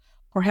harm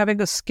or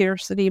having a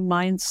scarcity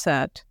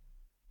mindset.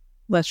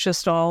 Let's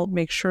just all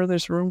make sure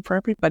there's room for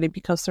everybody,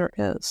 because there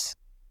is.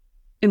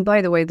 And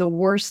by the way, the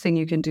worst thing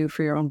you can do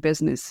for your own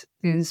business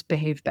is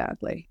behave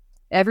badly.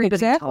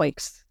 Everybody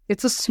talks.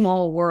 It's a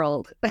small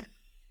world.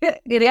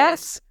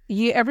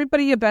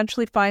 Everybody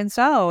eventually finds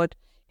out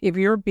if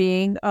you're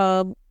being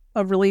a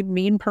really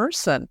mean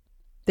person.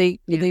 They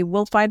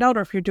will find out,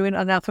 or if you're doing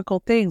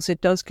unethical things,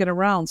 it does get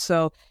around.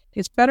 So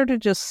it's better to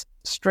just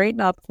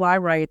straighten up, fly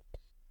right,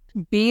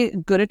 be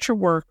good at your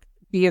work,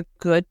 be a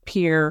good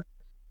peer,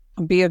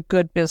 be a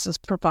good business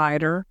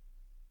provider.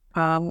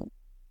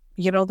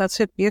 That's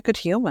it. Be a good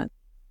human.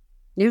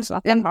 It's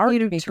not that hard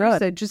to be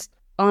Theresa, just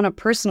on a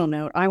personal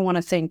note, I want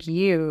to thank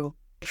you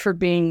for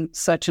being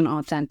such an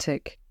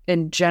authentic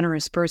and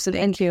generous person.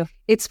 Thank you.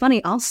 It's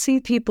funny, I'll see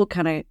people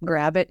kind of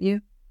grab at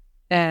you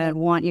and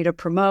want you to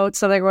promote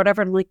something or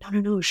whatever. I'm like,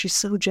 no, she's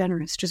so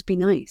generous. Just be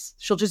nice.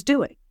 She'll just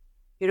do it.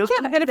 And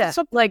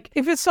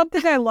if it's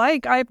something I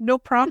like, I have no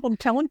problem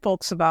telling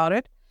folks about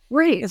it.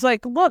 Right. It's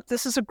like, look,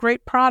 this is a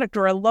great product,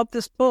 or I love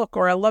this book,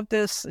 or I love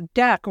this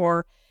deck,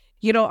 or,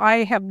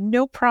 I have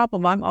no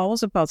problem. I'm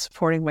always about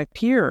supporting my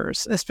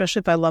peers, especially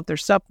if I love their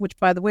stuff, which,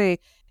 by the way,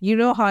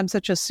 how I'm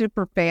such a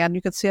super fan.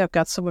 You can see I've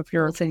got some of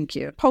your thank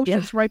you.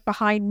 posters right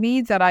behind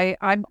me that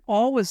I'm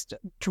always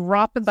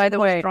dropping. By the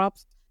way,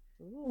 drops.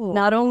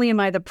 Not only am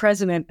I the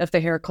president of the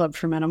Hair Club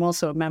for Men, I'm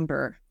also a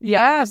member.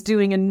 Yes. I was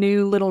doing a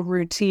new little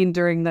routine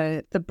during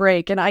the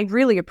break, and I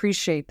really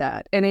appreciate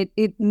that. And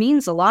it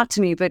means a lot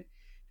to me, but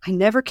I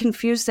never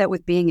confuse that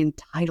with being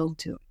entitled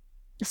to it.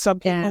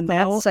 And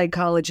that's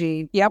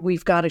psychology. Yeah,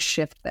 we've got to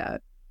shift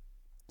that.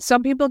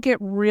 Some people get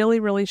really,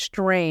 really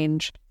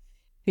strange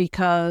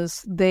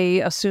because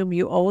they assume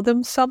you owe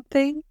them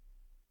something.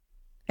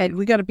 And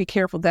we got to be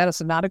careful. That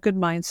is not a good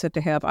mindset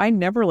to have. I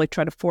never really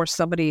try to force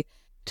somebody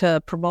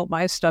to promote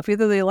my stuff.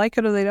 Either they like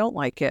it or they don't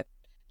like it.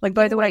 Like,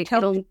 by the way,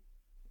 it'll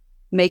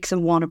make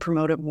them want to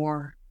promote it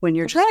more when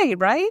you're just...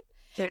 Right?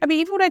 I mean,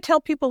 even when I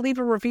tell people leave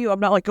a review, I'm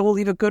not like,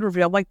 leave a good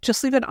review. I'm like,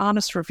 just leave an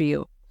honest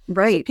review.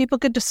 Right. So people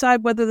could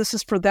decide whether this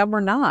is for them or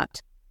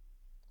not.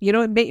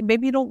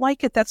 Maybe you don't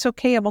like it. That's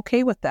okay. I'm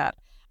okay with that.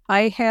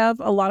 I have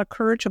a lot of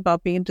courage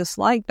about being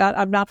disliked.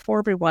 I'm not for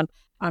everyone.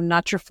 I'm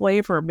not your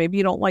flavor. Maybe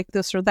you don't like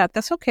this or that.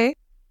 That's okay.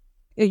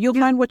 You'll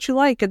find what you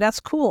like, and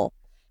that's cool.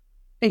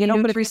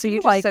 And but Theresa,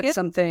 you just said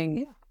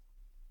something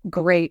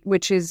great,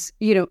 which is,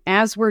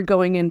 as we're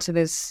going into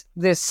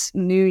this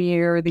new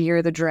year, the year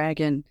of the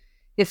dragon,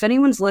 if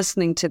anyone's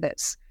listening to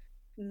this,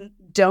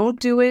 don't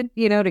do it,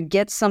 to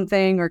get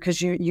something or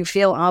because you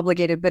feel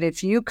obligated. But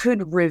if you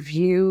could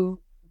review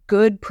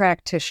good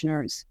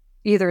practitioners,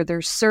 either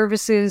their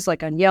services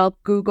like on Yelp,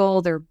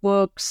 Google, their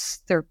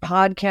books, their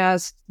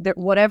podcasts,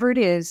 whatever it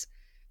is,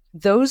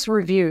 those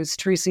reviews,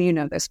 Theresa, you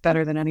know this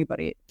better than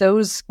anybody,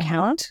 those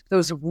count.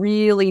 Those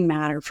really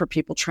matter for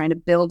people trying to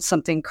build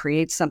something,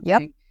 create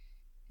something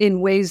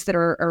in ways that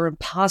are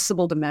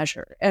impossible to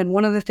measure. And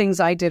one of the things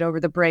I did over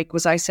the break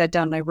was I sat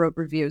down and I wrote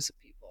reviews of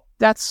people.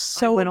 That's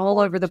so... I went all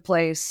over the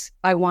place.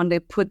 I wanted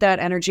to put that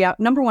energy out.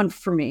 Number one,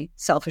 for me,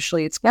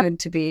 selfishly, it's good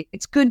to be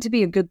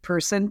a good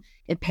person.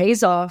 It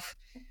pays off.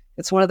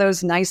 It's one of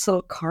those nice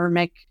little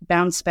karmic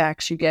bounce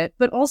backs you get,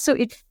 but also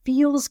it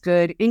feels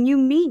good and you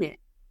mean it.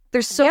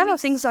 There's so many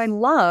things I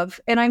love,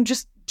 and I'm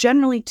just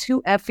generally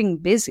too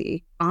effing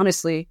busy.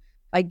 Honestly,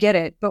 I get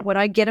it. But when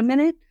I get a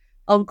minute,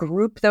 I'll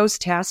group those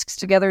tasks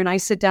together and I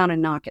sit down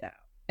and knock it out.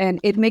 And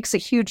it makes a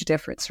huge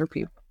difference for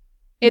people.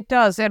 It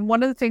does. And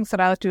one of the things that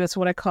I like to do is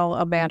what I call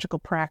a magical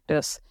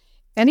practice.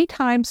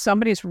 Anytime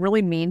somebody's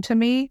really mean to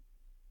me,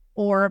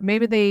 or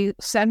maybe they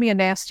send me a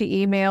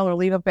nasty email or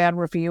leave a bad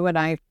review and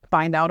I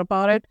find out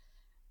about it,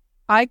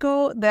 I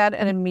go that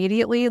and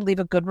immediately leave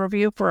a good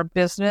review for a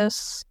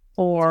business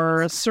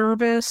or a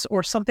service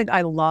or something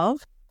I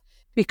love,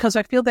 because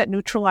I feel that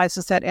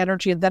neutralizes that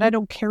energy and then I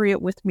don't carry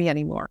it with me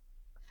anymore.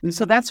 Mm-hmm.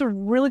 So that's a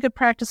really good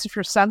practice if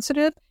you're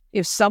sensitive.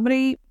 If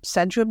somebody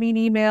sends you a mean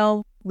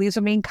email, leaves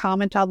a mean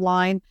comment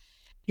online,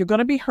 you're going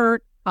to be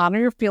hurt, honor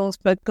your feelings,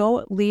 but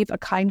go leave a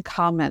kind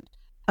comment,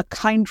 a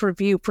kind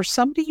review for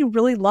somebody you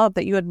really love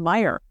that you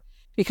admire,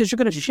 because you're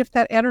going to shift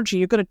that energy.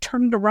 You're going to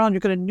turn it around. You're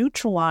going to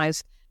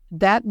neutralize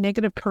that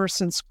negative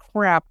person's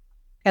crap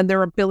and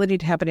their ability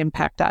to have an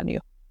impact on you.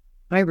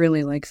 I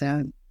really like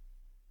that.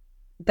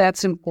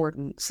 That's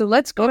important. So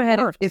let's go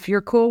ahead. If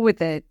you're cool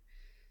with it,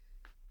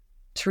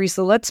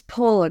 Theresa, let's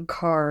pull a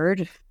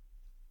card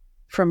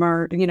from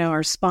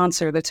our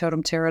sponsor, the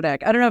Totem Tarot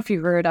deck. I don't know if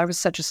you heard, I was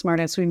such a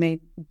smartass. We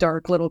made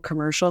dark little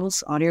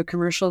commercials, audio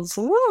commercials.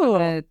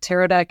 Ooh.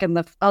 Tarot deck,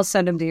 and I'll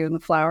send them to you in the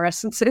flower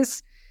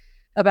essences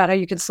about how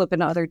you can slip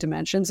into other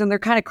dimensions. And they're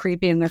kind of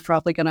creepy, and they're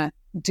probably going to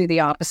do the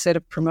opposite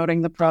of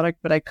promoting the product,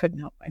 but I couldn't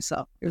help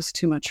myself. It was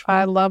too much fun.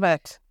 I love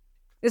it.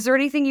 Is there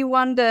anything you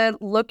wanted to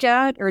look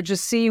at or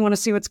just see? You want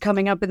to see what's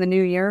coming up in the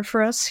new year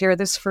for us here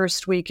this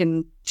first week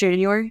in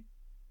January?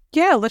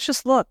 Yeah, let's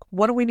just look.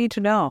 What do we need to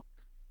know?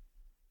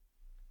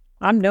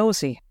 I'm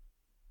nosy.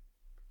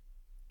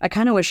 I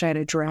kind of wish I had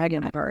a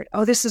dragon card.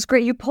 Oh, this is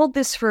great. You pulled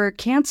this for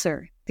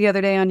Cancer the other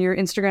day on your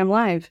Instagram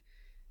Live.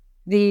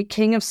 The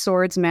King of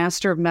Swords,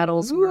 Master of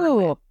Metals.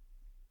 Ooh.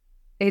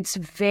 it's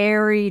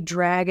very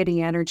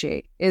dragony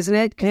energy, isn't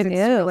it? It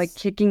is. Like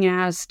kicking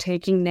ass,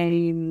 taking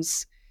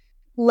names,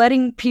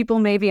 letting people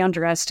maybe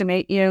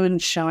underestimate you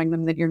and showing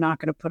them that you're not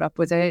going to put up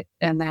with it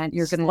and that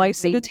you're going to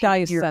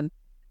maintain your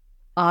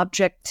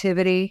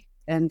objectivity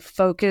and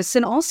focus.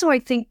 And also, I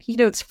think,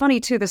 it's funny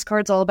too, this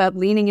card's all about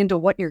leaning into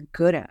what you're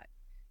good at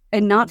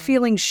and not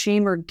feeling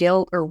shame or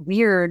guilt or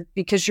weird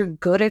because you're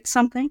good at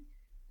something.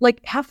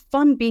 Like, have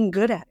fun being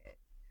good at it.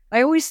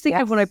 I always think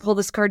of when I pull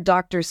this card,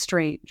 Doctor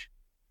Strange.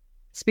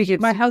 Speaking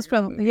of my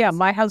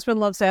husband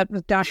loves that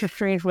with Doctor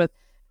Strange with,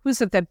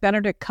 who's it, that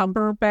Benedict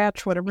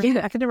Cumberbatch, whatever.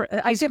 Yeah,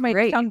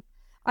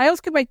 I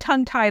always get my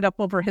tongue tied up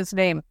over his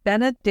name,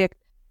 Benedict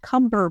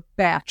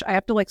Cumberbatch. I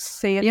have to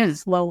say it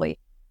slowly.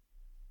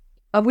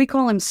 We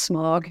call him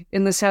Smaug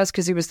in this house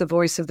because he was the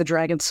voice of the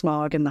dragon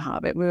Smaug in the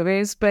Hobbit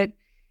movies. But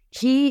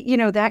he,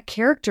 that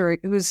character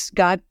who's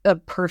got a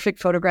perfect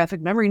photographic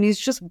memory, and he's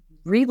just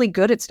really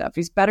good at stuff.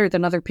 He's better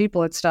than other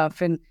people at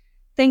stuff. And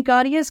thank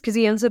God he is, because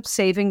he ends up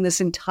saving this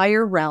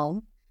entire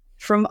realm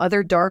from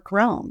other dark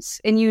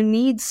realms. And you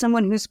need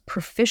someone who's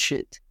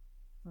proficient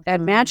at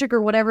magic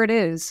or whatever it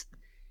is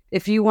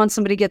if you want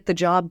somebody to get the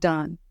job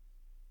done.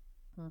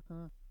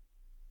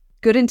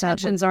 Good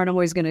intentions aren't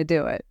always going to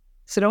do it.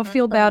 So don't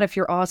feel bad if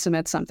you're awesome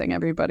at something,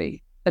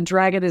 everybody. A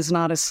dragon is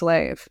not a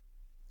slave.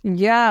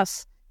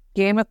 Yes.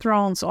 Game of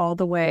Thrones all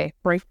the way.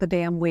 Break the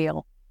damn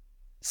wheel.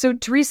 So,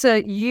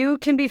 Theresa, you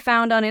can be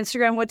found on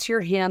Instagram. What's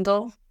your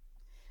handle?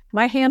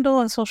 My handle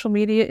on social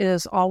media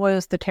is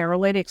always the Tarot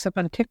Lady, except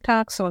on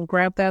TikTok. So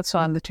grab that. So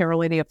I'm the Tarot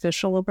Lady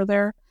official over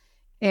there.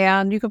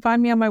 And you can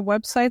find me on my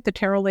website,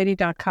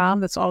 thetarotlady.com.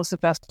 That's always the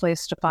best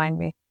place to find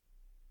me.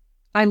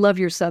 I love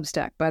your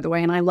Substack, by the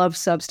way, and I love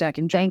Substack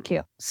in general. Thank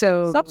you.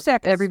 So Substack,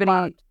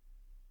 everybody,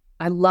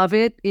 I love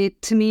it.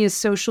 It, to me, is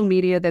social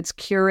media that's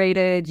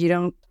curated. You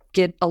don't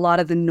get a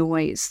lot of the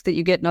noise that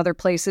you get in other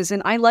places.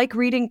 And I like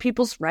reading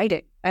people's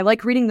writing. I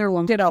like reading their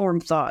long-form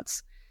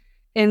thoughts.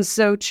 And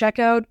so check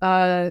out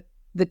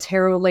the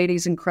Tarot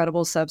Lady's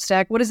incredible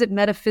Substack. What is it?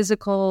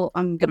 Metaphysical?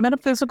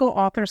 Metaphysical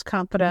Authors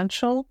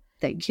Confidential.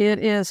 Thank you. It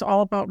is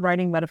all about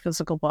writing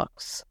metaphysical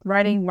books,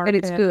 writing,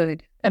 marketing, and it's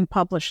good, and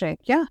publishing.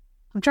 Yeah.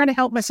 I'm trying to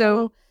help my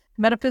fellow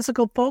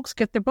metaphysical folks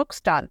get their books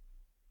done.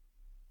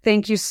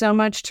 Thank you so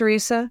much,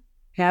 Theresa.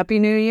 Happy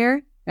New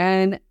Year.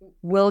 And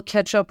we'll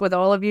catch up with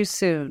all of you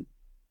soon.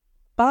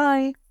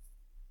 Bye.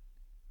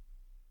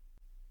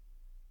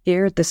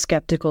 Here at the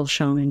Skeptical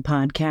Shaman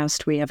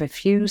podcast, we have a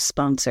few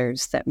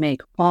sponsors that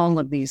make all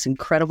of these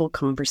incredible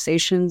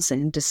conversations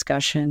and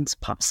discussions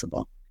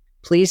possible.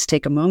 Please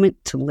take a moment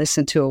to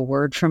listen to a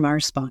word from our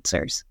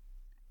sponsors.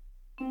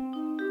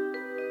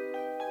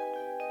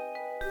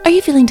 Are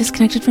you feeling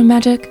disconnected from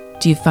magic?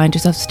 Do you find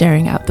yourself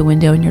staring out the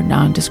window in your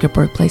nondescript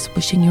workplace,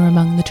 wishing you were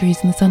among the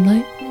trees in the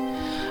sunlight?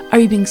 Are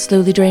you being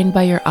slowly drained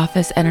by your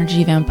office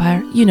energy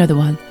vampire? You know the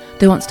one.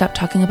 They won't stop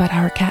talking about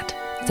how her cat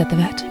is at the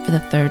vet for the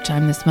 3rd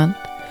time this month.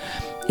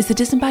 Is the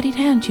disembodied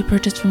hand you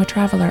purchased from a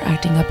traveler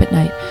acting up at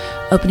night,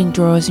 opening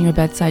drawers in your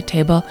bedside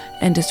table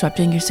and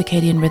disrupting your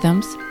circadian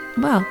rhythms?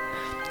 Well,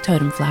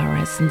 totem flower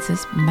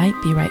essences might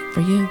be right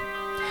for you.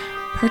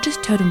 Purchase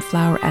totem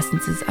flower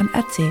essences on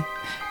Etsy,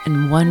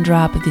 and 1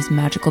 drop of these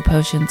magical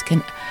potions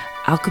can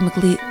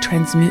alchemically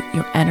transmute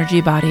your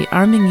energy body,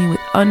 arming you with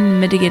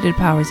unmitigated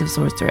powers of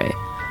sorcery.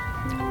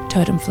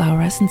 Totem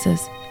flower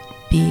essences.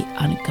 Be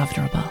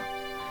ungovernable.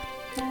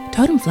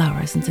 Totem flower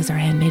essences are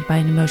handmade by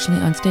an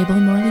emotionally unstable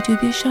and morally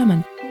dubious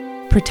shaman,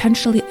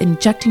 potentially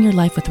injecting your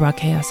life with raw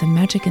chaos and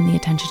magic in the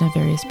attention of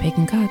various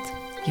pagan gods.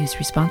 Use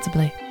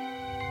responsibly.